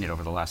already seen it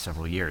over the last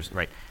several years,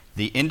 right?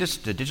 The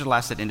digital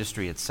asset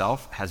industry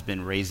itself has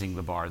been raising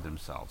the bar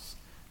themselves.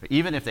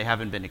 Even if they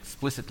haven't been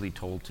explicitly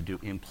told to do,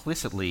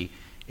 implicitly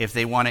If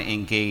they want to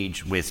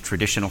engage with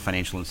traditional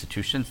financial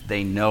institutions,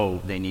 they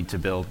know they need to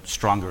build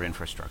stronger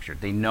infrastructure.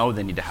 They know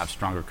they need to have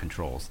stronger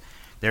controls.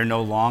 They're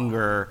no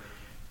longer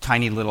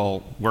tiny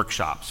little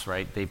workshops,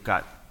 right? They've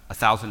got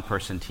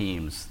 1,000-person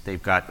teams.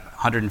 They've got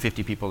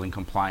 150 people in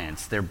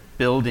compliance. They're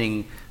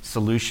building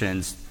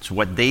solutions to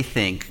what they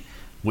think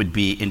would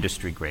be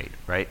industry grade,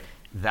 right?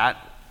 That,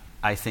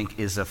 I think,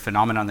 is a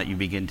phenomenon that you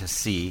begin to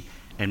see,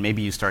 and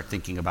maybe you start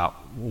thinking about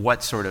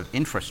what sort of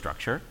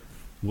infrastructure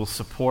will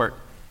support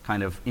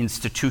kind of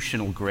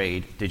institutional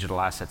grade digital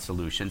asset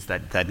solutions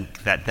that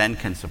then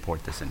can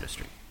support this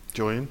industry.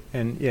 Julian?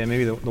 And yeah,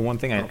 maybe the one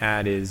thing I'd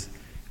add is,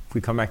 if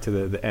we come back to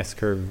the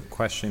S-curve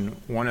question,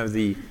 one of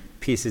the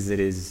pieces that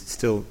is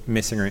still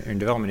missing in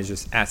development is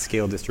just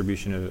at-scale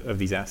distribution of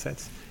these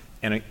assets.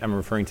 And I'm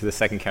referring to the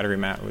second category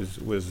Matt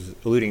was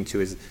alluding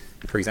to is,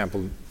 for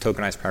example,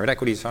 tokenized private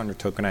equity fund or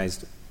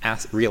tokenized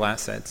real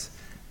assets.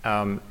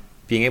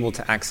 Being able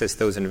to access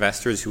those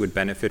investors who would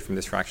benefit from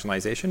this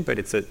fractionalization, but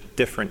it's a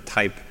different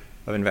type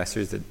of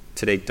investors that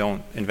today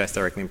don't invest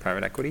directly in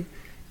private equity.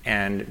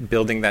 And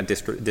building that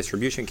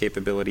distribution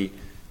capability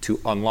to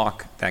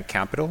unlock that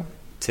capital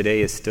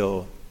today is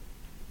still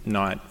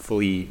not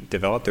fully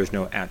developed. There's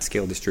no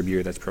at-scale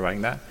distributor that's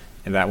providing that.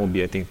 And that will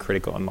be, I think, a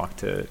critical unlock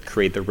to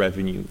create the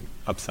revenue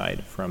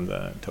upside from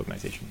the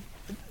tokenization.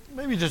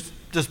 Maybe just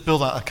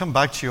build that. I'll come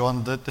back to you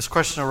on this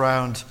question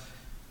around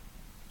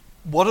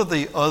what are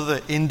the other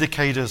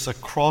indicators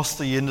across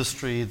the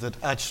industry that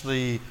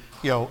actually,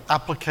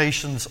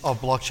 applications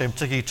of blockchain,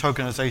 particularly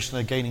tokenization,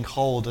 are gaining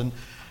hold? And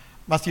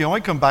Matthew, I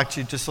might come back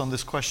to you just on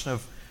this question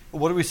of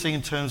what are we seeing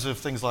in terms of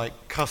things like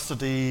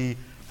custody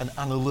and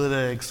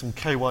analytics and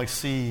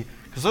KYC,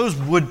 because those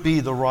would be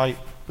the right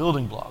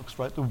building blocks,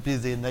 right? That would be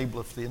the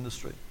enabler for the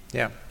industry.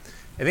 Yeah.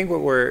 I think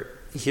what we're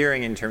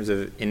hearing in terms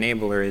of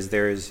enabler is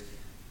there's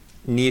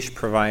niche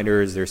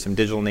providers, there's some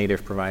digital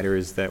native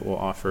providers that will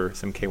offer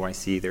some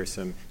KYC, there's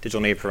some digital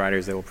native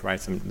providers that will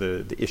provide some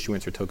the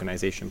issuance or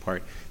tokenization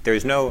part.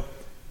 There's no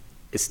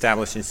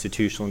established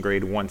institutional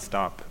grade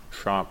one-stop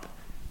shop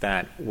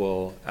that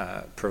will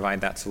provide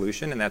that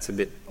solution, and that's a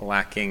bit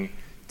lacking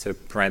to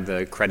provide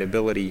the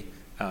credibility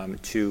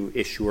to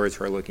issuers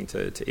who are looking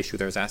to issue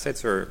those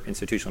assets or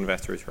institutional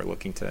investors who are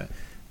looking to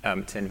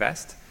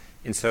invest.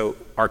 And so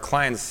our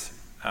clients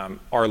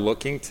are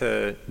looking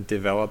to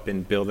develop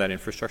and build that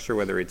infrastructure,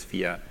 whether it's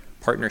via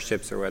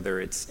partnerships or whether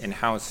it's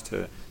in-house.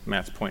 To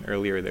Matt's point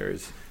earlier,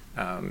 there's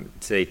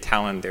today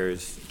talent,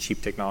 there's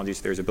cheap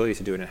technologies, there's ability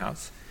to do it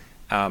in-house.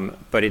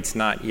 But it's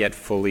not yet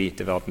fully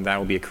developed, and that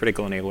will be a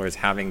critical enabler, is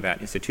having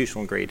that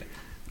institutional grade,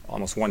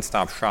 almost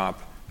one-stop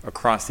shop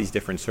across these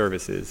different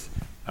services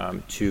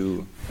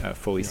to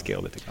fully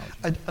scale the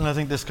technology. And I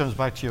think this comes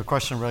back to your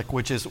question, Rick,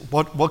 which is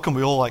what can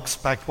we all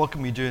expect? What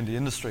can we do in the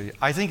industry?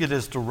 I think it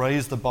is to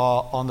raise the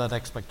bar on that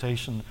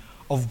expectation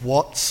of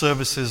what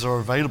services are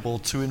available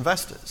to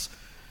investors.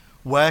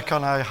 Where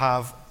can I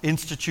have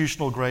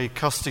institutional grade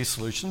custody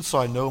solutions so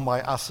I know my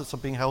assets are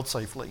being held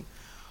safely?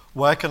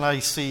 Where can I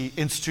see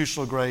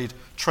institutional grade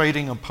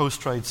trading and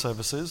post-trade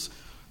services?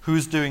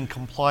 Who's doing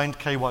compliant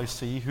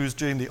KYC? Who's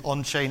doing the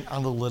on-chain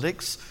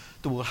analytics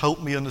that will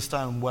help me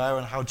understand where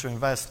and how to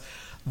invest?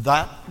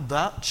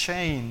 That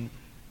chain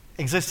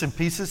exists in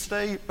pieces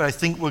today, but I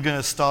think we're going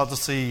to start to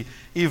see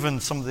even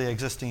some of the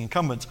existing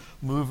incumbents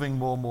moving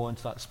more and more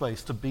into that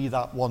space to be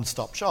that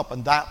one-stop shop.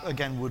 And that,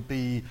 again, would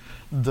be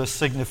the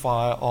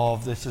signifier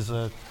of this is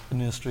an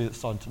industry that's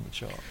starting to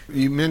mature.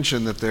 You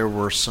mentioned that there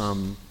were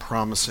some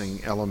promising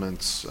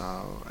elements,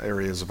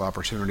 areas of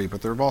opportunity,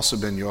 but there have also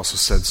been, you also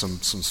said, some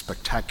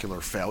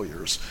spectacular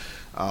failures.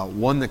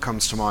 One that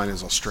comes to mind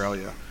is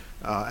Australia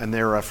and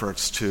their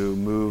efforts to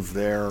move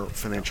their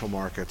financial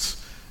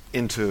markets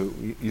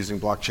into using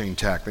blockchain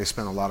tech. They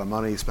spent a lot of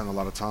money, spent a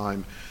lot of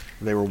time.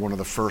 They were one of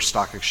the first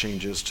stock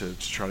exchanges to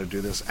try to do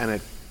this,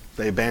 and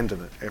they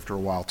abandoned it after a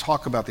while.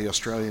 Talk about the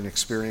Australian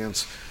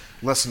experience,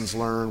 lessons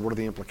learned, what are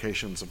the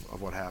implications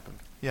of what happened?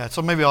 Yeah,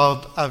 so maybe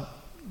I'll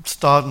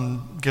start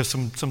and give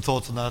some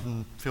thoughts on that,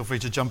 and feel free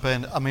to jump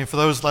in. I mean, for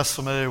those less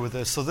familiar with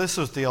this, so this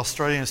was the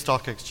Australian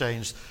Stock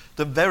Exchange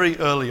that very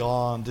early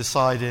on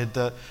decided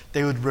that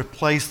they would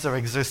replace their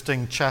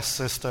existing CHESS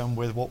system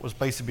with what was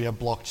basically a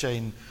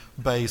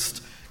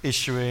blockchain-based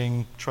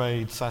issuing,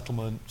 trade,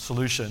 settlement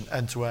solution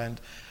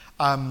end-to-end,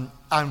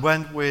 and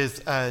went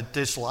with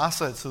digital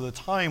assets. At the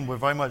time were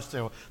very much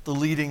the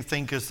leading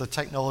thinkers, the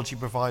technology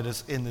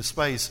providers in this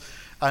space.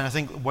 And I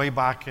think way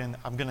back in,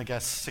 I'm going to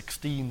guess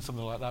 16,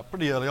 something like that,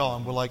 pretty early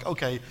on, we're like,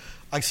 okay,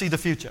 I see the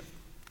future,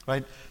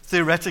 right?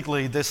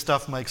 Theoretically, this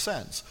stuff makes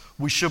sense.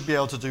 We should be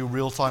able to do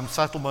real-time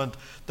settlement.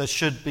 There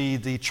should be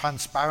the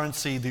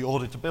transparency, the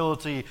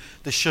auditability.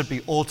 This should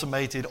be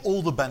automated,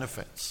 all the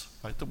benefits,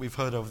 right, that we've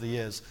heard over the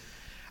years.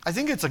 I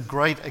think it's a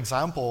great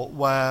example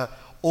where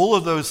all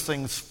of those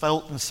things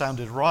felt and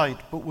sounded right,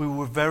 but we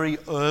were very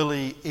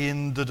early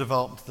in the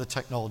development of the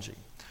technology.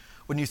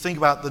 When you think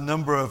about the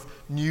number of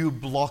new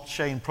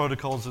blockchain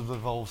protocols that have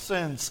evolved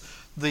since,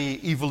 the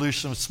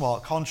evolution of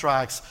smart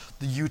contracts,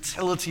 the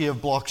utility of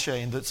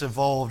blockchain that's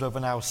evolved over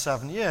now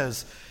 7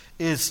 years,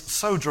 is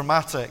so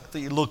dramatic that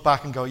you look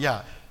back and go,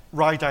 yeah,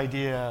 right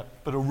idea,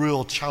 but a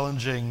real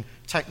challenging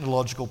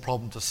technological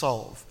problem to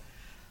solve.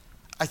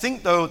 I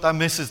think, though, that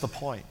misses the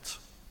point,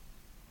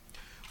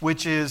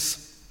 which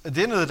is, at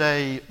the end of the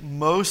day,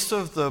 most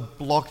of the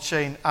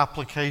blockchain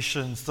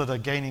applications that are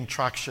gaining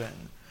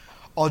traction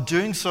are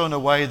doing so in a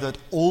way that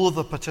all of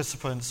the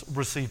participants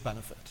receive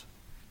benefit.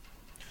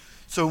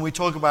 So when we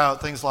talk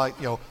about things like,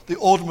 the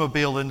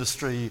automobile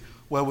industry,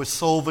 where we're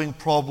solving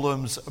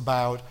problems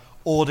about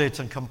audit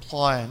and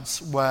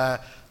compliance, where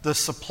the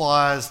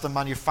suppliers, the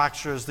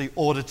manufacturers, the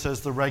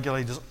auditors, the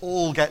regulators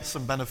all get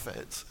some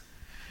benefit.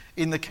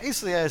 In the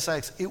case of the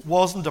ASX, it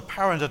wasn't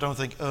apparent, I don't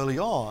think, early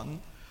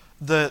on,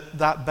 that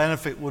that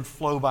benefit would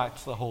flow back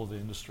to the whole of the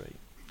industry.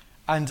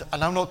 And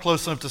I'm not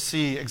close enough to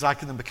see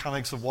exactly the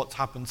mechanics of what's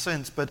happened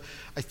since, but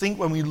I think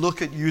when we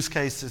look at use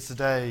cases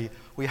today,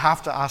 we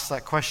have to ask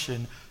that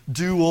question,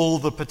 do all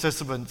the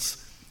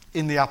participants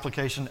in the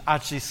application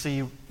actually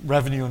see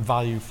revenue and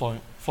value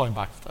flowing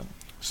back to them?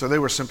 So they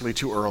were simply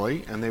too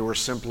early, and they were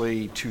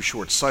simply too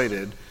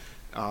short-sighted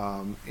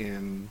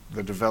in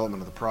the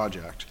development of the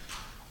project.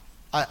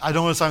 I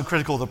don't want to sound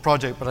critical of the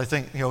project, but I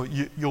think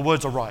your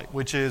words are right,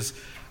 which is,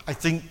 I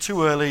think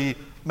too early,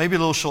 maybe a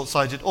little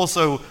short-sighted,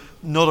 also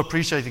not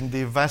appreciating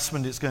the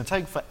investment it's going to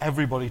take for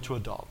everybody to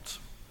adopt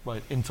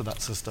into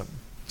that system.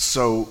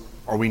 So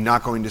are we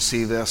not going to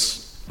see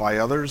this by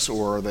others,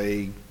 or are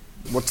they?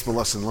 What's the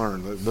lesson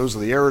learned? Those are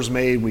the errors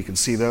made, we can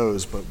see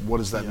those, but what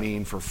does that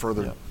mean for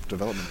further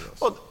development of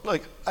this?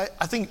 Well,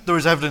 I think there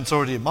is evidence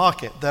already in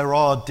market. There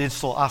are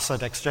digital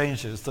asset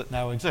exchanges that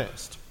now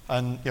exist.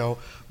 And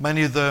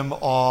many of them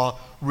are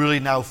really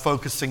now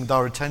focusing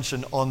their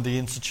attention on the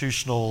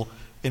institutional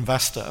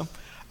investor.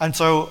 And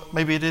so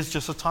maybe it is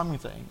just a timing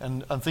thing,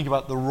 and think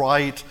about the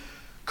right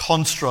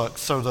construct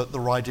so that the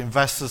right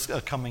investors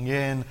are coming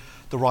in,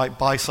 the right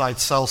buy-side,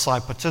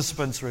 sell-side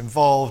participants are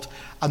involved,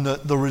 and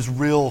that there is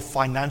real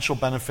financial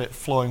benefit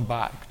flowing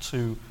back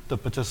to the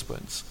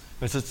participants.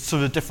 It's a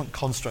sort of different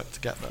construct to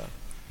get there.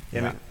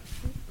 Yeah,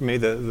 maybe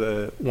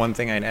the one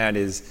thing I'd add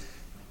is,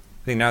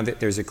 I think now that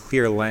there's a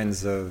clear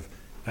lens of,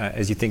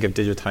 as you think of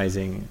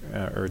digitizing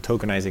or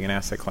tokenizing an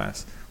asset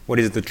class, what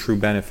is the true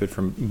benefit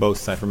from both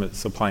sides, from a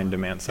supply and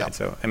demand side? Yep.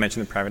 So I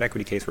mentioned the private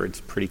equity case where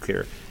it's pretty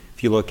clear.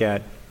 If you look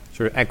at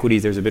sort of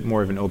equities, there's a bit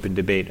more of an open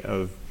debate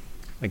of,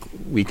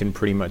 we can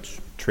pretty much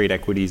trade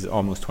equities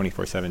almost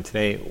 24/7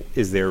 today.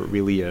 Is there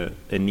really a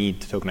need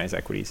to tokenize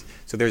equities?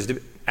 So there's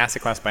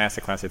asset class by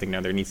asset class. I think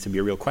now there needs to be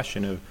a real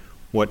question of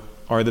what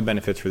are the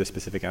benefits for the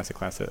specific asset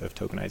class of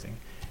tokenizing.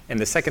 And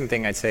the second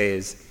thing I'd say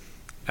is,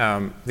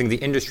 I think the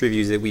industry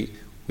views that we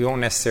won't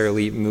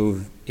necessarily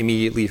move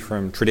immediately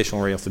from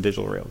traditional rails to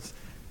digital rails.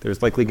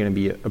 There's likely going to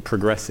be a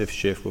progressive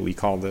shift, what we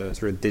call the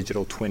sort of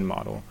digital twin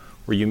model,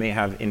 where you may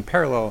have in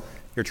parallel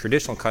your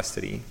traditional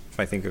custody. If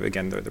I think of,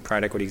 again, the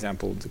private equity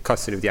example, the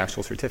custody of the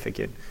actual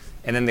certificate,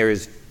 and then there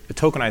is a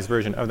tokenized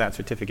version of that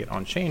certificate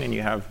on chain, and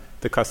you have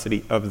the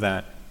custody of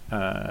that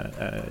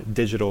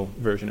digital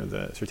version of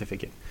the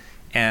certificate.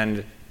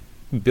 And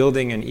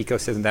building an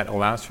ecosystem that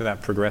allows for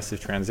that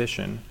progressive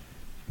transition,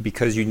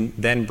 because you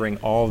then bring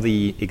all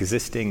the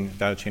existing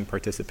value chain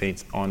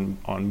participants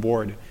on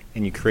board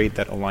and you create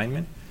that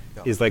alignment,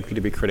 is likely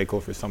to be critical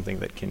for something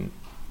that can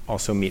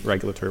also meet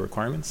regulatory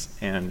requirements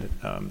and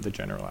the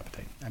general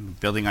appetite. And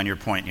building on your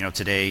point,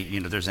 today,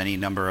 there's any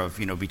number of,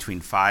 between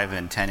 5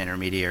 and 10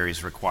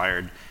 intermediaries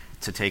required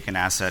to take an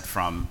asset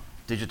from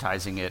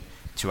digitizing it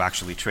to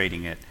actually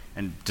trading it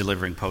and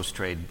delivering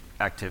post-trade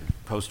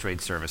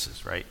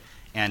services, right?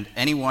 And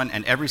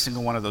every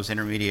single one of those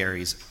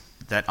intermediaries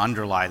that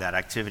underlie that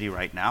activity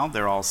right now,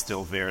 they're all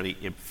still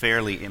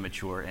fairly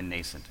immature and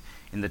nascent.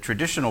 In the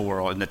traditional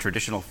world, in the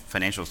traditional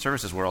financial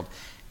services world,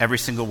 every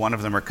single one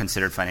of them are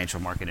considered financial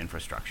market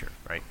infrastructure,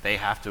 right? They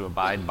have to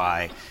abide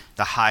by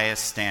the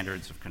highest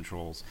standards of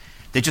controls.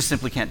 They just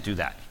simply can't do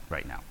that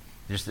right now.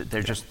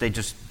 They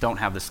just don't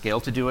have the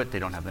scale to do it. They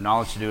don't have the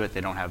knowledge to do it.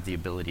 They don't have the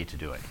ability to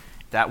do it.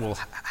 That will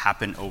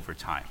happen over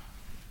time.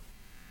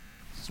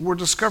 So we're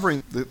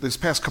discovering that this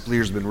past couple of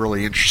years have been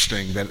really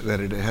interesting, that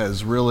it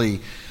has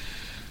really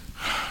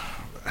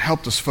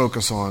helped us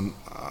focus on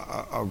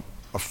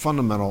a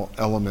fundamental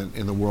element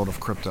in the world of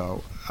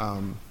crypto.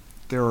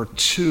 There are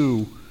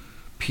two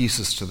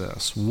pieces to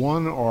this.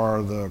 One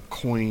are the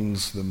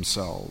coins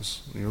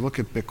themselves. You look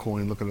at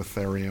Bitcoin, look at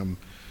Ethereum,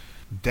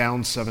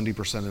 down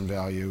 70% in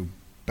value,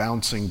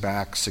 bouncing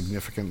back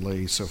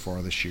significantly so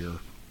far this year.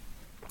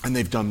 And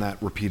they've done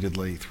that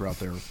repeatedly throughout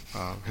their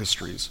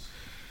histories.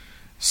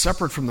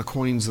 Separate from the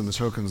coins and the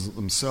tokens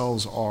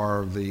themselves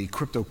are the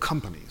crypto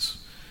companies.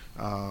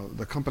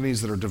 The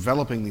companies that are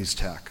developing these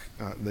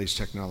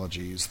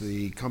technologies,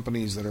 the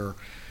companies that are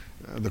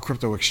the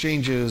crypto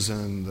exchanges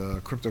and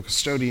the crypto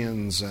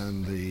custodians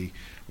and the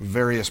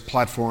various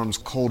platforms,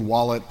 cold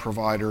wallet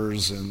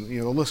providers, and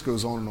the list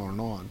goes on and on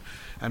and on.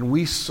 And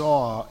we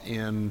saw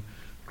in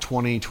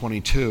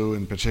 2022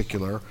 in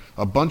particular,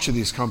 a bunch of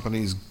these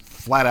companies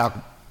flat out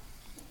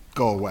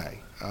go away.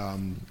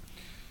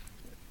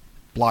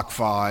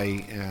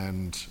 BlockFi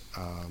and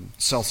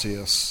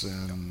Celsius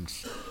and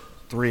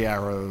Three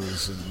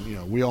Arrows,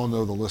 and we all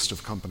know the list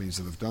of companies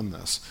that have done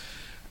this.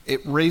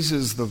 It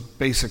raises the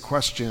basic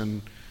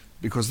question,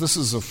 because this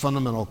is a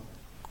fundamental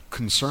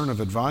concern of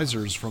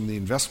advisors from the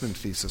investment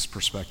thesis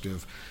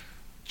perspective.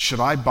 Should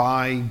I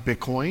buy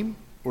Bitcoin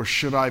or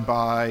should I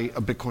buy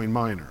a Bitcoin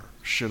miner?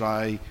 Should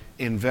I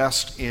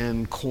invest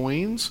in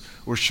coins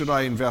or should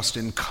I invest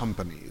in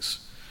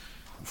companies?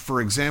 For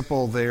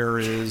example, there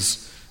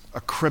is a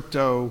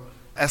crypto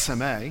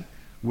SMA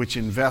which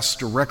invests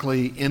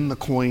directly in the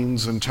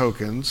coins and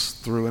tokens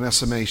through an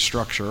SMA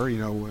structure.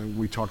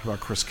 We talked about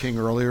Chris King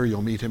earlier.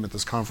 You'll meet him at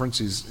this conference.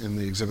 He's in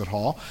the exhibit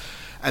hall.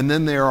 And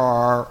then there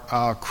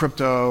are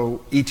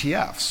crypto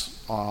ETFs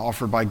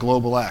offered by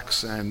Global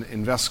X and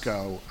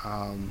Invesco,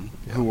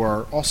 who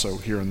are also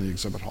here in the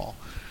exhibit hall.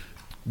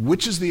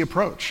 Which is the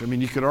approach? I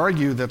mean, you could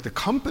argue that the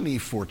company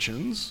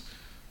fortunes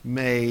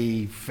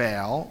may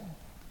fail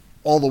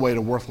all the way to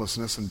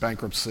worthlessness and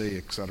bankruptcy,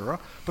 et cetera,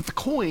 but the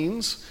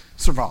coins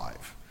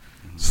survive.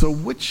 So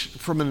which,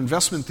 from an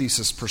investment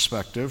thesis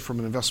perspective, from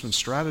an investment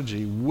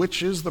strategy,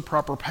 which is the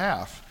proper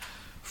path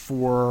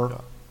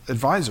for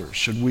advisors?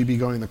 Should we be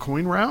going the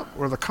coin route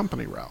or the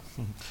company route?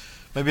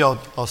 Maybe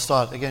I'll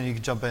start. Again, you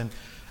can jump in.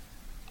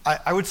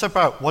 I would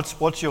separate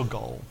what's your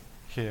goal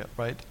here,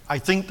 right? I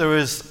think there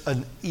is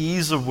an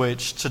ease of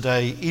which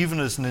today, even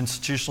as an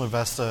institutional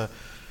investor,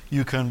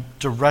 you can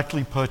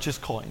directly purchase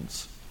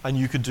coins and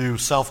you could do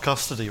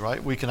self-custody,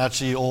 right? We can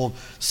actually all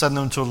send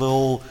them to a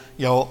little,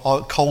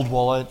 cold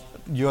wallet,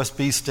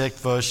 USB stick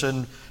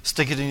version,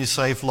 stick it in your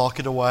safe, lock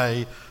it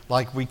away,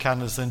 like we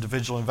can as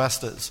individual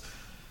investors.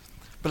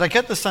 But I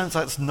get the sense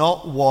that's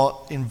not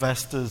what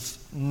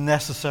investors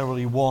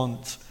necessarily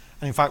want.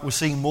 And in fact, we're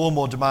seeing more and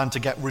more demand to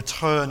get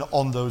return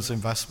on those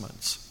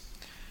investments.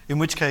 In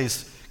which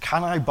case,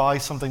 can I buy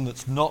something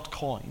that's not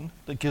coin,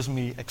 that gives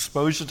me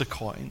exposure to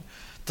coin,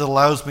 that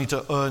allows me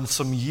to earn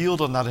some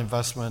yield on that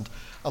investment,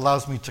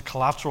 allows me to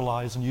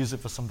collateralize and use it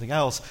for something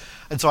else?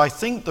 And so I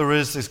think there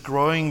is this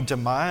growing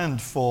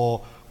demand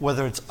for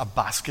whether it's a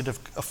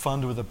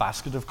fund with a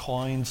basket of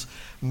coins,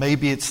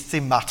 maybe it's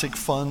thematic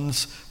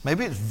funds,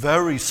 maybe it's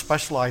very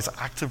specialized,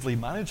 actively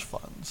managed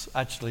funds,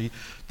 actually,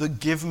 that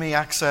give me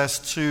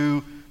access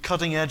to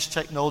cutting-edge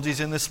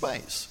technologies in this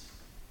space.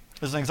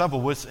 As an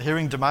example, we're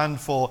hearing demand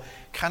for,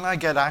 can I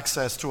get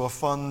access to a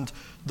fund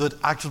that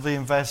actively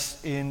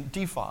invests in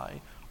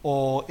DeFi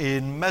or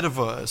in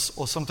metaverse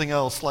or something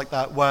else like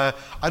that, where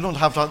I don't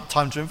have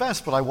time to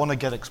invest, but I want to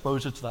get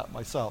exposure to that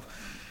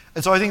myself?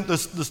 And so I think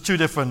there's two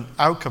different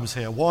outcomes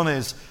here. One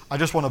is I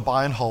just want to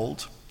buy and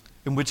hold,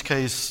 in which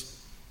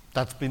case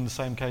that's been the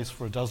same case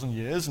for a dozen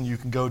years, and you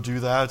can go do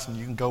that, and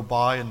you can go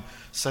buy and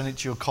send it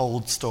to your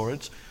cold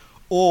storage.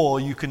 Or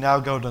you can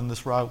now go down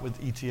this route with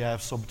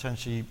ETFs or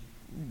potentially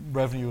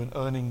revenue and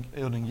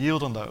earning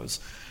yield on those.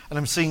 And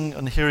I'm seeing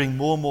and hearing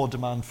more and more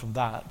demand from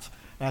that.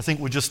 And I think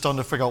we're just starting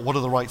to figure out what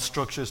are the right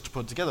structures to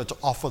put together to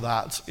offer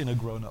that in a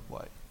grown-up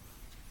way.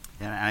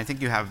 And I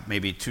think you have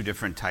maybe two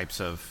different types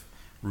of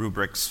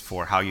rubrics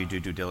for how you do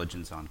due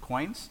diligence on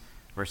coins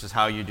versus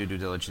how you do due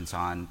diligence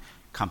on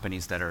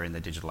companies that are in the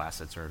digital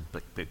assets or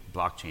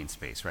blockchain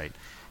space, right?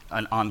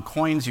 On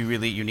coins, you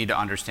need to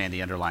understand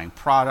the underlying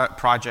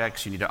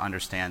projects. You need to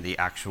understand the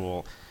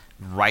actual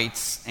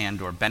rights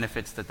and or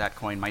benefits that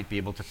coin might be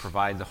able to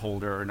provide the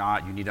holder or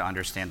not. You need to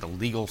understand the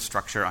legal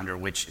structure under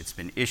which it's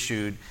been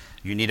issued.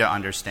 You need to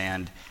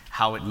understand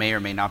how it may or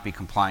may not be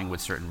complying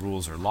with certain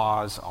rules or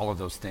laws, all of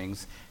those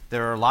things.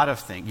 There are a lot of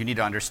things. You need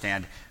to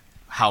understand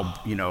how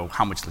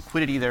much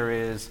liquidity there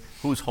is,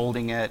 who's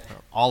holding it,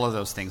 all of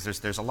those things.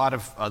 There's a lot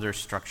of other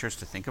structures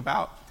to think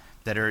about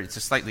that are,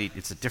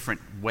 it's a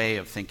different way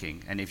of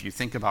thinking. And if you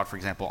think about, for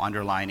example,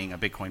 underlining a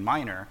Bitcoin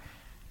miner,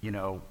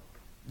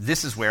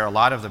 this is where a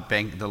lot of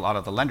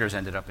the lenders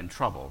ended up in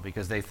trouble,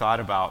 because they thought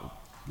about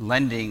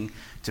lending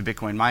to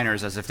Bitcoin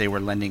miners as if they were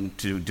lending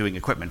to doing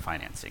equipment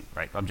financing,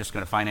 right? I'm just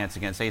going to finance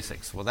against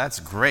ASICs. Well, that's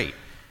great.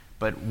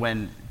 But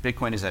when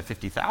Bitcoin is at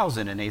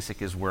 50,000 and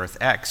ASIC is worth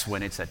X,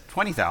 when it's at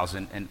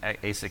 20,000 and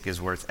ASIC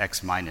is worth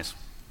X minus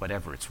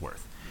whatever it's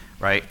worth,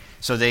 right?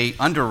 So they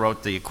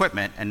underwrote the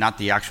equipment and not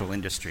the actual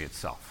industry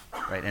itself,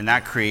 right? And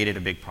that created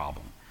a big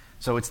problem.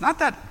 So it's not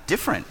that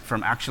different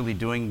from actually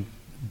doing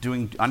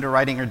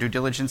underwriting or due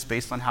diligence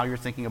based on how you're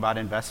thinking about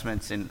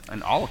investments in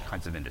all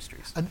kinds of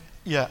industries. And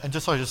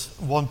just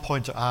one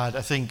point to add.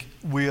 I think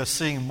we are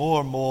seeing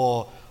more and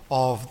more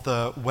of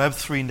the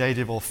Web3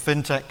 native or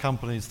fintech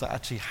companies that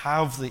actually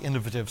have the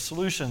innovative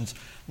solutions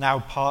now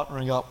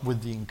partnering up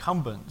with the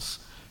incumbents.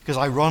 Because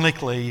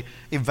ironically,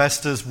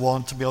 investors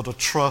want to be able to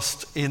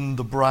trust in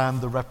the brand,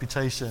 the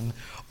reputation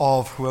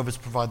of whoever's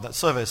provided that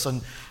service.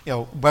 And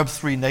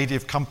Web3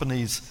 native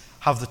companies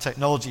have the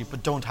technology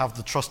but don't have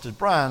the trusted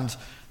brand.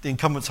 The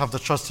incumbents have the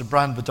trusted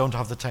brand but don't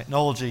have the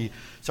technology.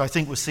 So I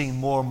think we're seeing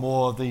more and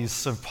more of these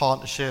sort of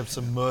partnerships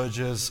and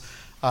mergers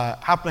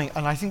happening,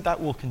 and I think that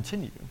will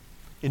continue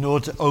in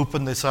order to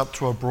open this up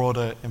to a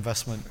broader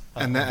investment.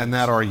 And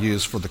that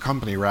argues for the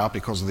company route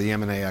because of the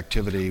M&A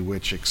activity,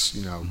 which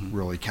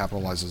really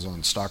capitalizes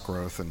on stock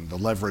growth and the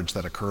leverage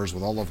that occurs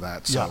with all of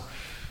that. So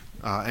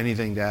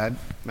Anything to add,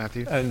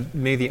 Matthew?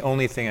 Maybe the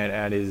only thing I'd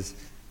add is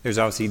there's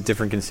obviously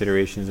different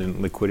considerations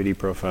in liquidity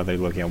profile they're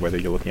looking at, whether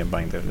you're looking at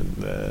buying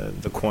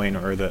the coin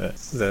or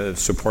the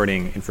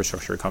supporting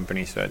infrastructure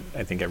company. So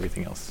I think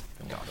everything else.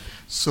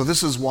 So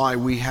this is why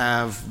we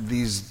have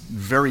these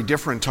very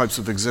different types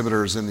of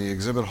exhibitors in the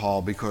exhibit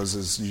hall, because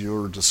as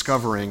you're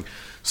discovering,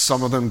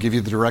 some of them give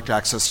you the direct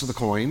access to the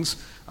coins,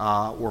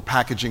 or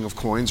packaging of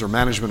coins or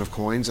management of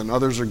coins, and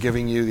others are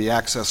giving you the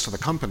access to the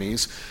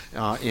companies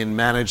in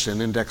managed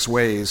and indexed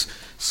ways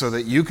so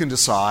that you can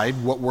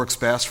decide what works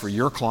best for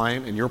your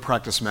client and your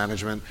practice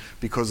management,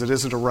 because it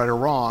isn't a right or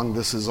wrong.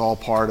 This is all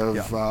part of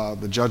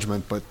the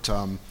judgment, but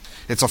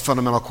it's a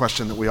fundamental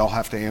question that we all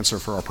have to answer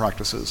for our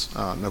practices,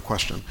 no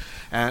question.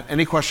 And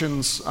any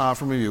questions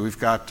from you? We've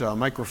got a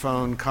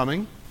microphone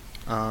coming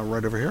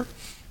right over here.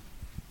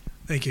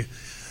 Thank you.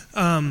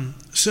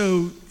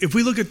 So if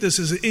we look at this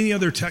as any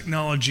other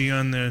technology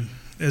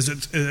as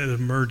it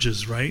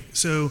emerges, right?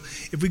 So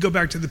if we go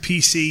back to the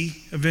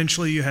PC,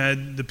 eventually you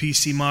had the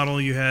PC model,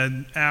 you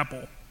had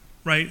Apple,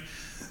 right?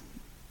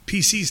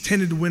 PCs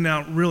tended to win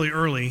out really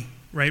early,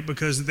 right?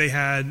 Because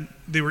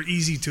they were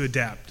easy to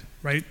adapt,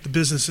 right? The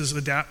businesses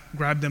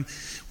grab them.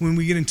 When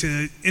we get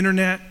into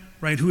internet,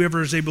 right?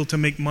 Whoever is able to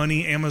make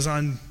money,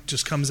 Amazon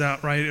just comes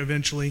out, right?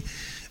 Eventually.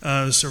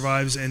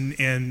 Survives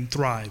and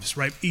thrives,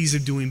 right? Ease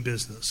of doing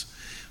business.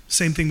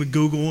 Same thing with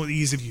Google,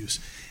 ease of use.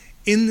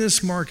 In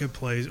this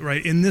marketplace,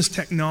 right, in this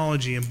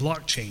technology and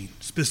blockchain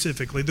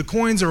specifically, the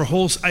coins are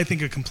I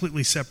think a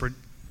completely separate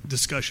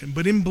discussion.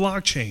 But in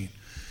blockchain,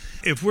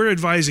 if we're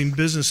advising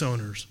business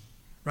owners,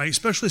 right,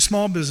 especially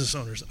small business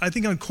owners, I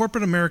think on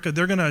corporate America,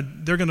 they're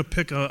gonna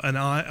pick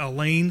a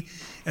lane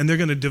and they're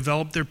gonna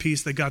develop their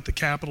piece. They got the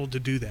capital to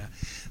do that.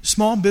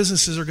 Small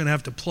businesses are gonna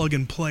have to plug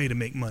and play to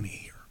make money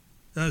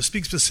here.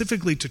 Speak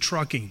specifically to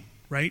trucking,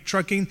 right?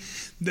 Trucking,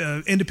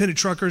 the independent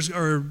truckers,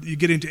 or you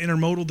get into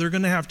intermodal, they're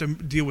going to have to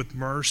deal with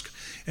Maersk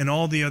and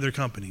all the other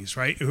companies,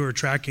 right, who are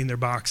tracking their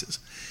boxes.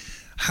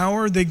 How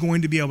are they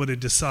going to be able to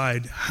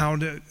decide how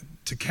to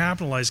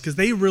capitalize? Because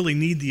they really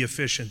need the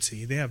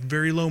efficiency. They have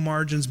very low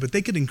margins, but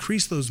they could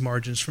increase those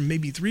margins from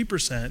maybe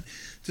 3%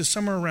 to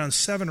somewhere around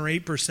 7 or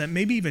 8%,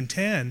 maybe even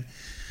 10%.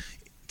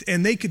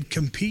 And they could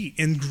compete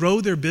and grow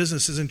their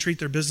businesses and treat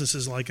their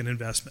businesses like an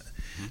investment.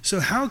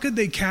 So how could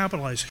they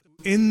capitalize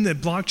in the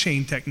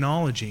blockchain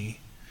technology?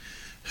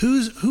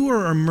 Who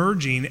are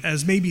emerging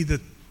as maybe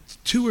the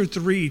 2 or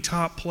 3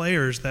 top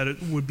players that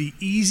it would be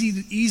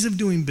ease of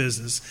doing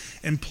business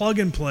and plug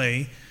and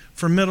play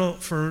for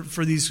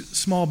these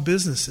small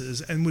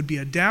businesses and would be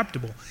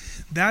adaptable?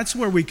 That's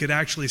where we could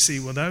actually see,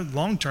 well, that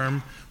long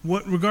term,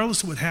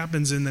 regardless of what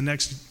happens in the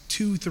next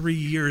 2-3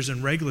 years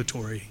in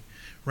regulatory,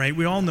 right?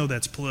 We all know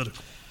that's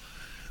political.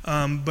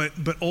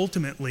 But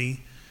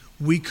ultimately,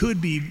 we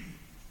could be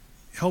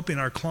helping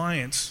our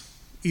clients,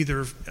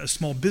 either as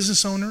small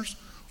business owners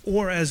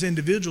or as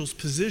individuals,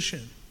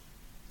 position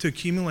to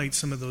accumulate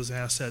some of those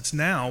assets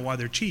now while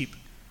they're cheap,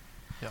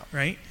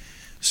 right?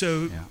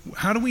 So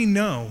how do we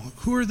know?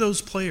 Who are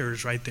those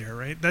players right there,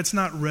 right? That's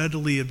not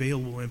readily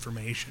available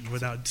information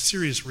without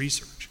serious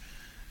research.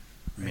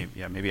 Right?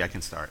 Maybe I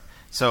can start.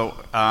 So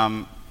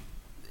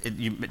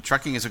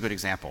trucking is a good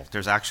example.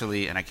 There's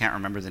actually, and I can't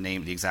remember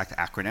the exact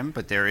acronym,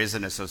 but there is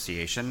an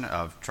association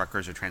of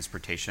truckers or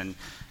transportation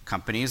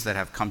companies that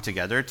have come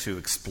together to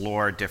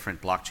explore different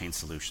blockchain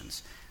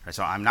solutions. Right,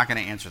 so I'm not going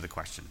to answer the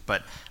question,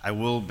 but I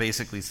will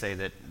basically say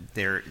that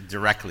they're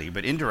directly,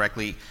 but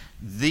indirectly,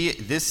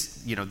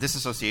 this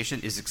association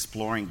is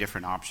exploring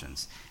different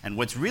options. And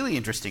what's really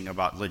interesting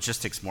about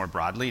logistics more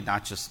broadly,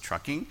 not just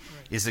trucking,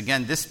 is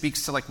again, this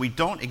speaks to we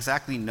don't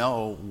exactly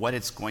know what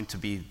it's going to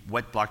be,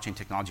 what blockchain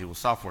technology will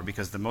solve for,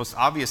 because the most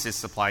obvious is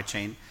supply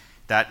chain.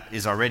 That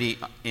is already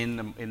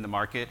in the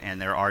market,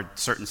 and there are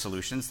certain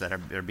solutions that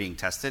are being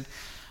tested.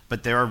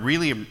 But there are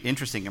really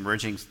interesting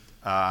emerging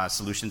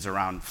solutions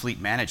around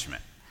fleet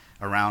management,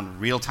 around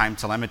real-time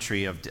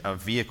telemetry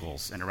of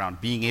vehicles, and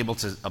around being able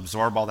to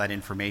absorb all that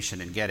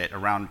information and get it,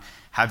 around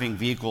having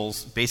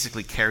vehicles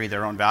basically carry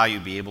their own value,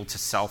 be able to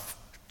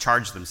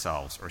self-charge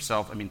themselves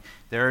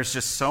there's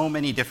just so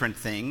many different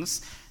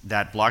things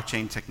that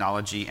blockchain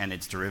technology and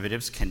its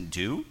derivatives can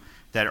do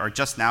that are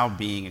just now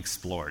being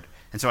explored.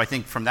 And so I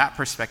think from that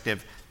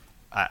perspective,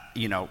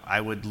 I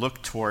would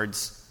look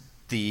towards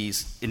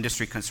these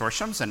industry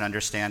consortiums and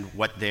understand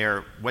what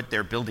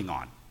they're building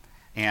on,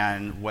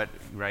 and what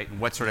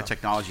sort of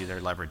technology they're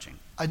leveraging.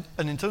 And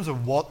in terms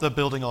of what they're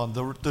building on,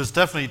 there's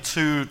definitely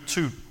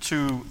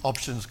two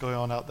options going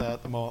on out there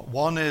at the moment.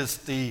 One is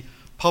the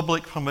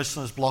public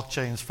permissionless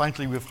blockchains.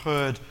 Frankly, we've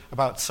heard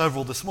about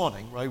several this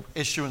morning, right?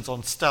 Issuance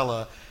on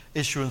Stellar,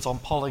 issuance on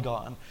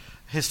Polygon,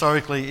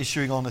 historically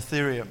issuing on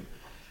Ethereum.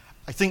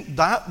 I think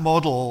that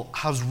model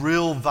has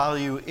real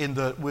value in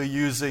that we're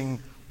using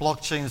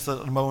blockchains that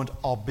at the moment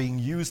are being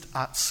used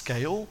at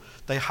scale.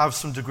 They have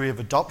some degree of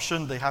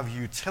adoption, they have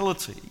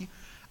utility,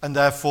 and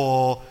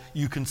therefore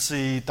you can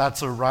see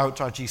that's a route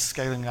to actually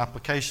scaling the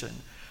application.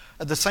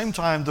 At the same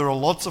time, there are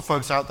lots of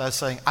folks out there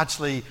saying,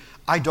 actually,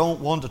 I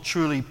don't want a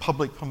truly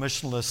public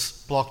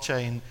permissionless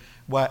blockchain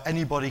where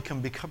anybody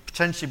can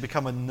potentially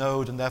become a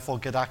node and therefore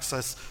get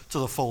access to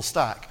the full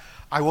stack.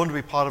 I want to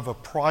be part of a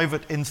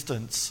private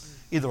instance,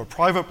 either a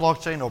private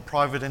blockchain or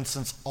private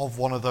instance of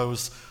one of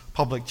those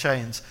public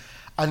chains.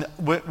 And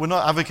we're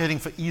not advocating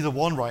for either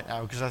one right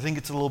now because I think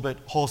it's a little bit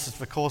horses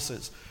for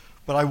courses.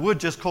 But I would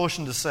just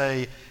caution to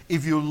say,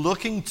 if you're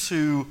looking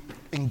to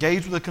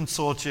engage with a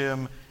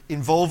consortium,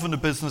 involve in a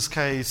business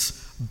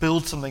case,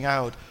 build something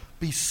out,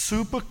 be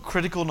super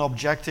critical and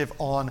objective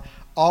on,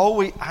 are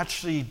we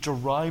actually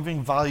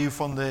deriving value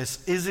from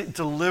this? Is it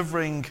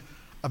delivering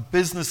a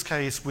business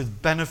case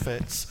with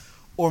benefits?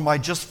 Or am I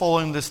just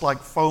following this like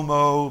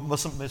FOMO,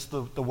 mustn't miss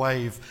the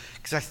wave?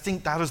 Because I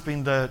think that has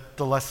been the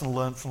lesson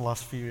learned from the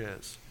last few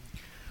years.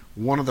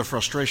 One of the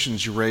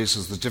frustrations you raise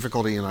is the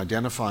difficulty in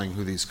identifying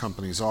who these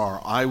companies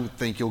are. I would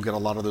think you'll get a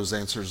lot of those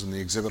answers in the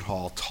exhibit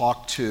hall.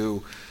 Talk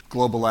to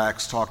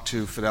GlobalX, talk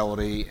to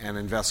Fidelity and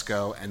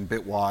Invesco and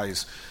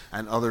Bitwise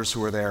and others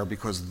who are there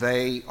because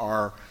they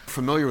are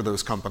familiar with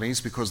those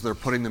companies because they're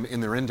putting them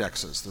in their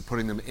indexes. They're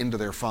putting them into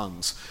their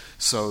funds.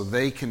 So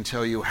they can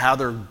tell you how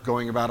they're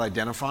going about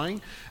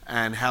identifying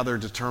and how they're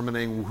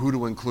determining who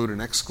to include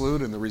and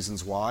exclude and the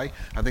reasons why.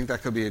 I think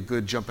that could be a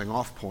good jumping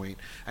off point.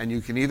 And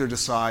you can either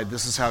decide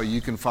this is how you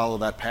can follow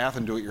that path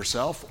and do it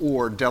yourself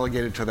or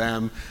delegate it to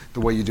them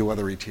the way you do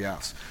other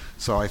ETFs.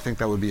 So I think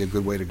that would be a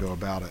good way to go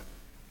about it.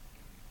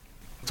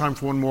 Time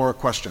for one more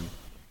question.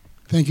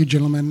 Thank you,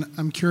 gentlemen.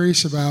 I'm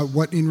curious about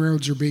what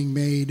inroads are being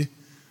made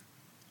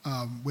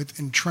with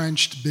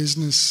entrenched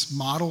business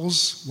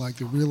models like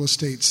the real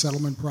estate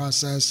settlement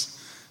process,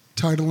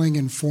 titling,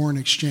 and foreign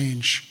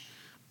exchange.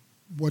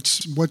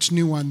 What's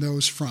new on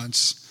those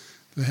fronts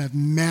that have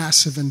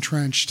massive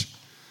entrenched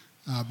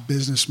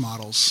business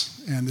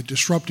models and the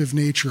disruptive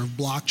nature of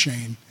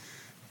blockchain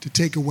to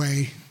take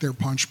away their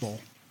punch bowl?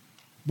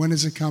 When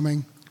is it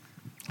coming,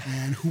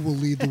 and who will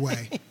lead the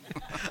way?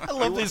 I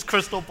love these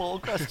crystal ball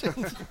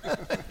questions.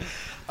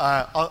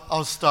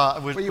 I'll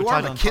start with. Well, you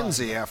are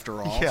McKinsey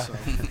after all. Yeah.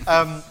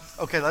 So.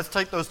 Okay, let's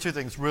take those two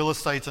things: real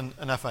estate and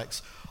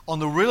FX. On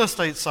the real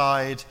estate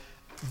side,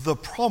 the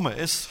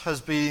promise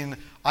has been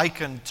I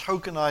can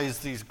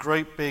tokenize these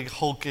great big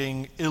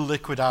hulking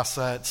illiquid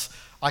assets.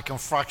 I can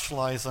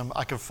fractionalize them.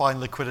 I can find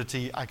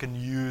liquidity. I can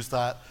use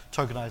that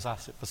tokenized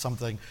asset for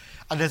something.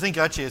 And I think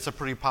actually it's a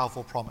pretty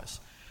powerful promise.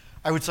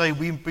 I would say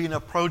we've been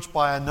approached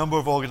by a number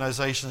of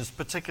organizations,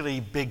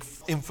 particularly big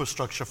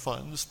infrastructure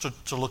funds,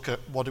 to look at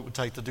what it would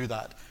take to do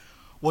that.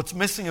 What's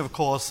missing, of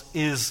course,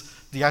 is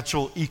the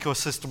actual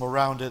ecosystem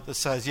around it that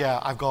says, yeah,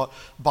 I've got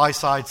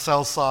buy-side,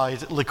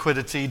 sell-side,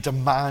 liquidity,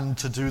 demand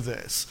to do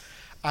this.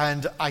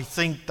 And I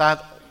think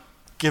that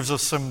gives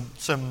us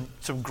some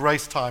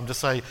grace time to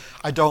say,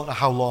 I don't know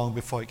how long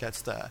before it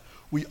gets there.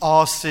 We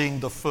are seeing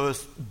the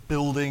first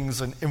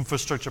buildings and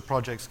infrastructure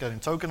projects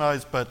getting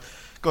tokenized, but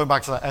going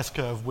back to that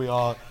S-curve, we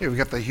are... Yeah, we've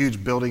got the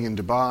huge building in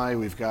Dubai.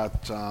 We've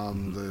got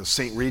the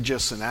St.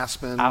 Regis in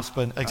Aspen.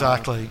 Aspen,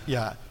 exactly,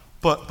 yeah.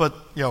 But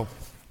you know,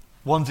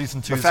 onesies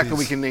and twosies. The fact that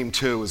we can name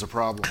two is a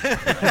problem.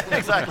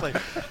 Exactly.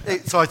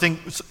 So I think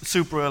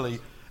super early.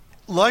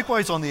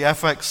 Likewise, on the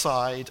FX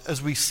side,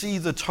 as we see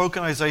the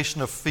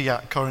tokenization of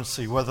fiat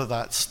currency, whether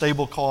that's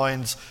stable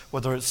coins,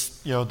 whether it's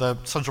the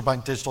central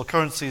bank digital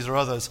currencies or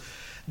others,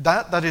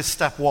 that is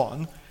step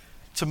one.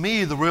 To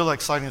me, the real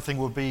exciting thing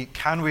would be,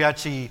 can we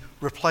actually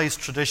replace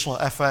traditional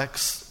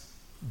FX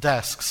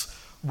desks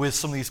with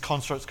some of these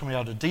constructs coming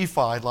out of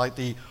DeFi, like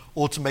the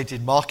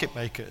automated market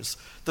makers,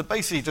 that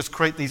basically just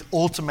create these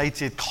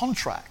automated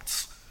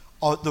contracts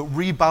that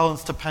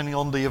rebalance depending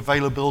on the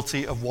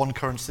availability of one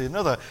currency or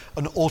another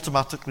and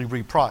automatically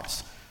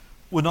reprice.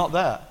 We're not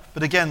there.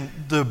 But again,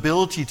 the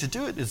ability to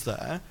do it is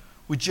there.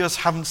 We just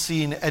haven't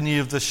seen any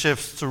of the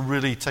shifts to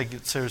really take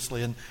it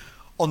seriously. And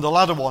on the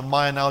latter one,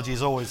 my analogy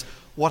is always,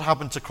 what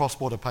happened to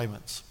cross-border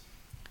payments?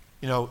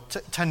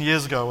 10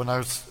 years ago when I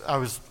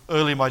was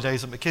early in my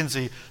days at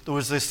McKinsey, there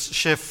was this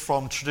shift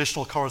from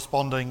traditional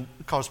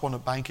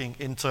correspondent banking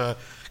into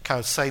kind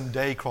of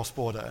same-day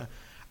cross-border,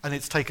 and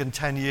it's taken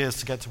 10 years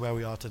to get to where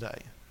we are today.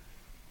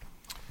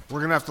 We're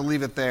going to have to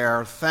leave it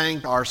there.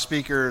 Thank our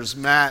speakers,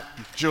 Matt,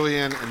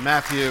 Julian, and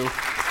Matthew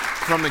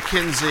from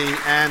McKinsey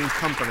and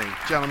Company.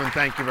 Gentlemen,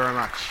 thank you very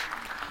much.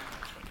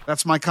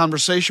 That's my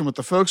conversation with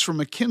the folks from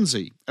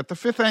McKinsey at the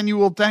 5th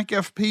Annual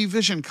DAC-FP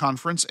Vision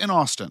Conference in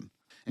Austin.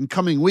 In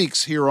coming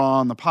weeks here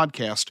on the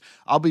podcast,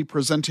 I'll be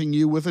presenting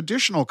you with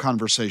additional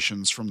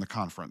conversations from the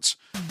conference.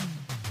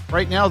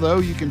 Right now, though,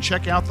 you can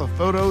check out the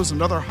photos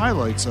and other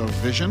highlights of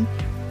Vision.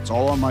 It's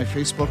all on my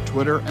Facebook,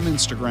 Twitter, and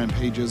Instagram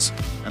pages,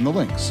 and the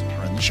links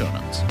are in the show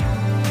notes.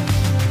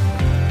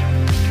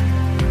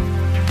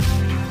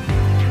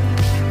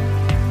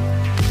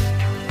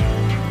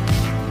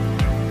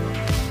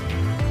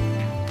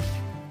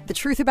 The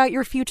Truth About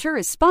Your Future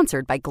is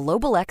sponsored by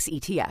GlobalX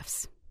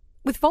ETFs.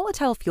 With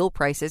volatile fuel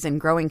prices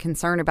and growing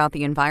concern about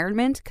the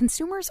environment,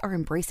 consumers are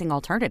embracing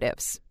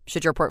alternatives.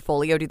 Should your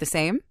portfolio do the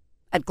same?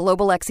 At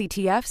GlobalX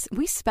ETFs,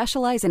 we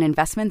specialize in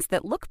investments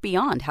that look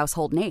beyond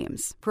household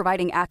names,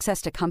 providing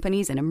access to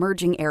companies in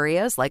emerging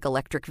areas like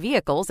electric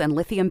vehicles and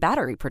lithium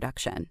battery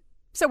production.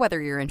 So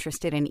whether you're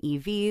interested in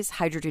EVs,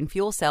 hydrogen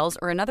fuel cells,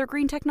 or another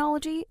green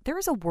technology, there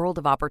is a world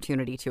of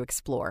opportunity to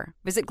explore.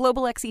 Visit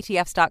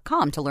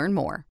globalxetfs.com to learn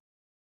more.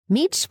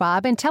 Meet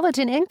Schwab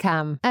Intelligent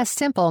Income, a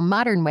simple,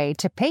 modern way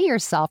to pay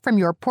yourself from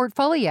your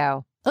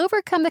portfolio.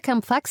 Overcome the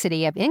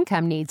complexity of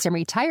income needs in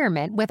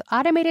retirement with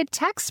automated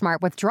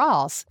tax-smart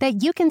withdrawals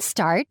that you can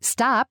start,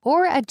 stop,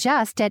 or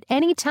adjust at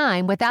any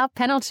time without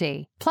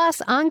penalty. Plus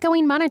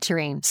ongoing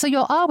monitoring, so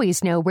you'll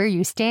always know where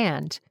you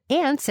stand.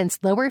 And since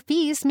lower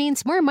fees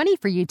means more money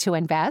for you to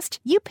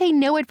invest, you pay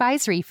no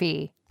advisory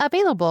fee.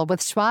 Available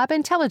with Schwab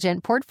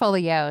Intelligent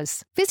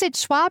Portfolios. Visit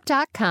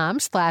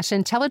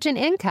schwab.com/intelligent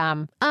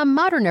income, a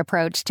modern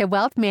approach to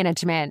wealth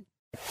management.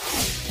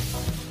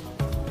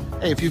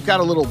 Hey, if you've got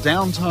a little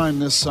downtime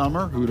this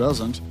summer, who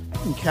doesn't?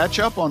 You can catch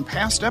up on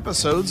past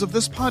episodes of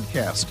this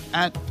podcast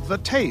at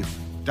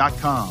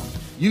thetafe.com.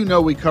 You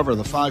know we cover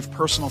the 5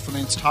 personal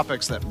finance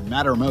topics that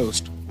matter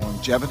most: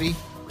 longevity,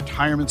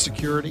 retirement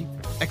security,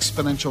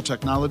 exponential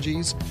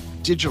technologies,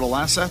 digital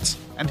assets,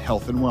 and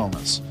health and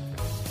wellness.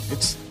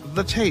 It's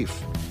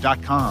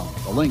thetafe.com.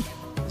 The link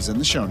is in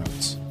the show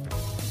notes.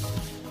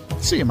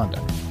 See you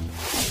Monday.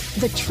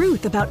 The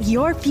Truth About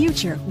Your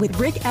Future with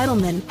Rick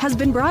Edelman has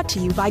been brought to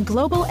you by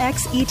Global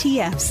X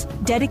ETFs,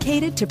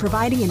 dedicated to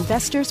providing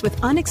investors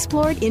with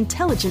unexplored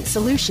intelligent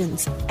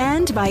solutions,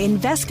 and by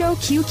Invesco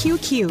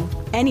QQQ.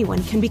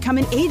 Anyone can become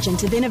an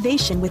agent of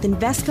innovation with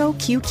Invesco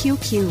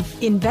QQQ.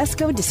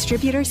 Invesco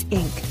Distributors,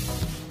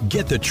 Inc.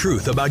 Get the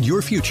truth about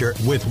your future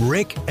with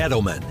Rick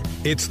Edelman.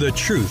 It's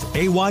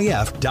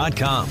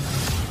thetruthayf.com.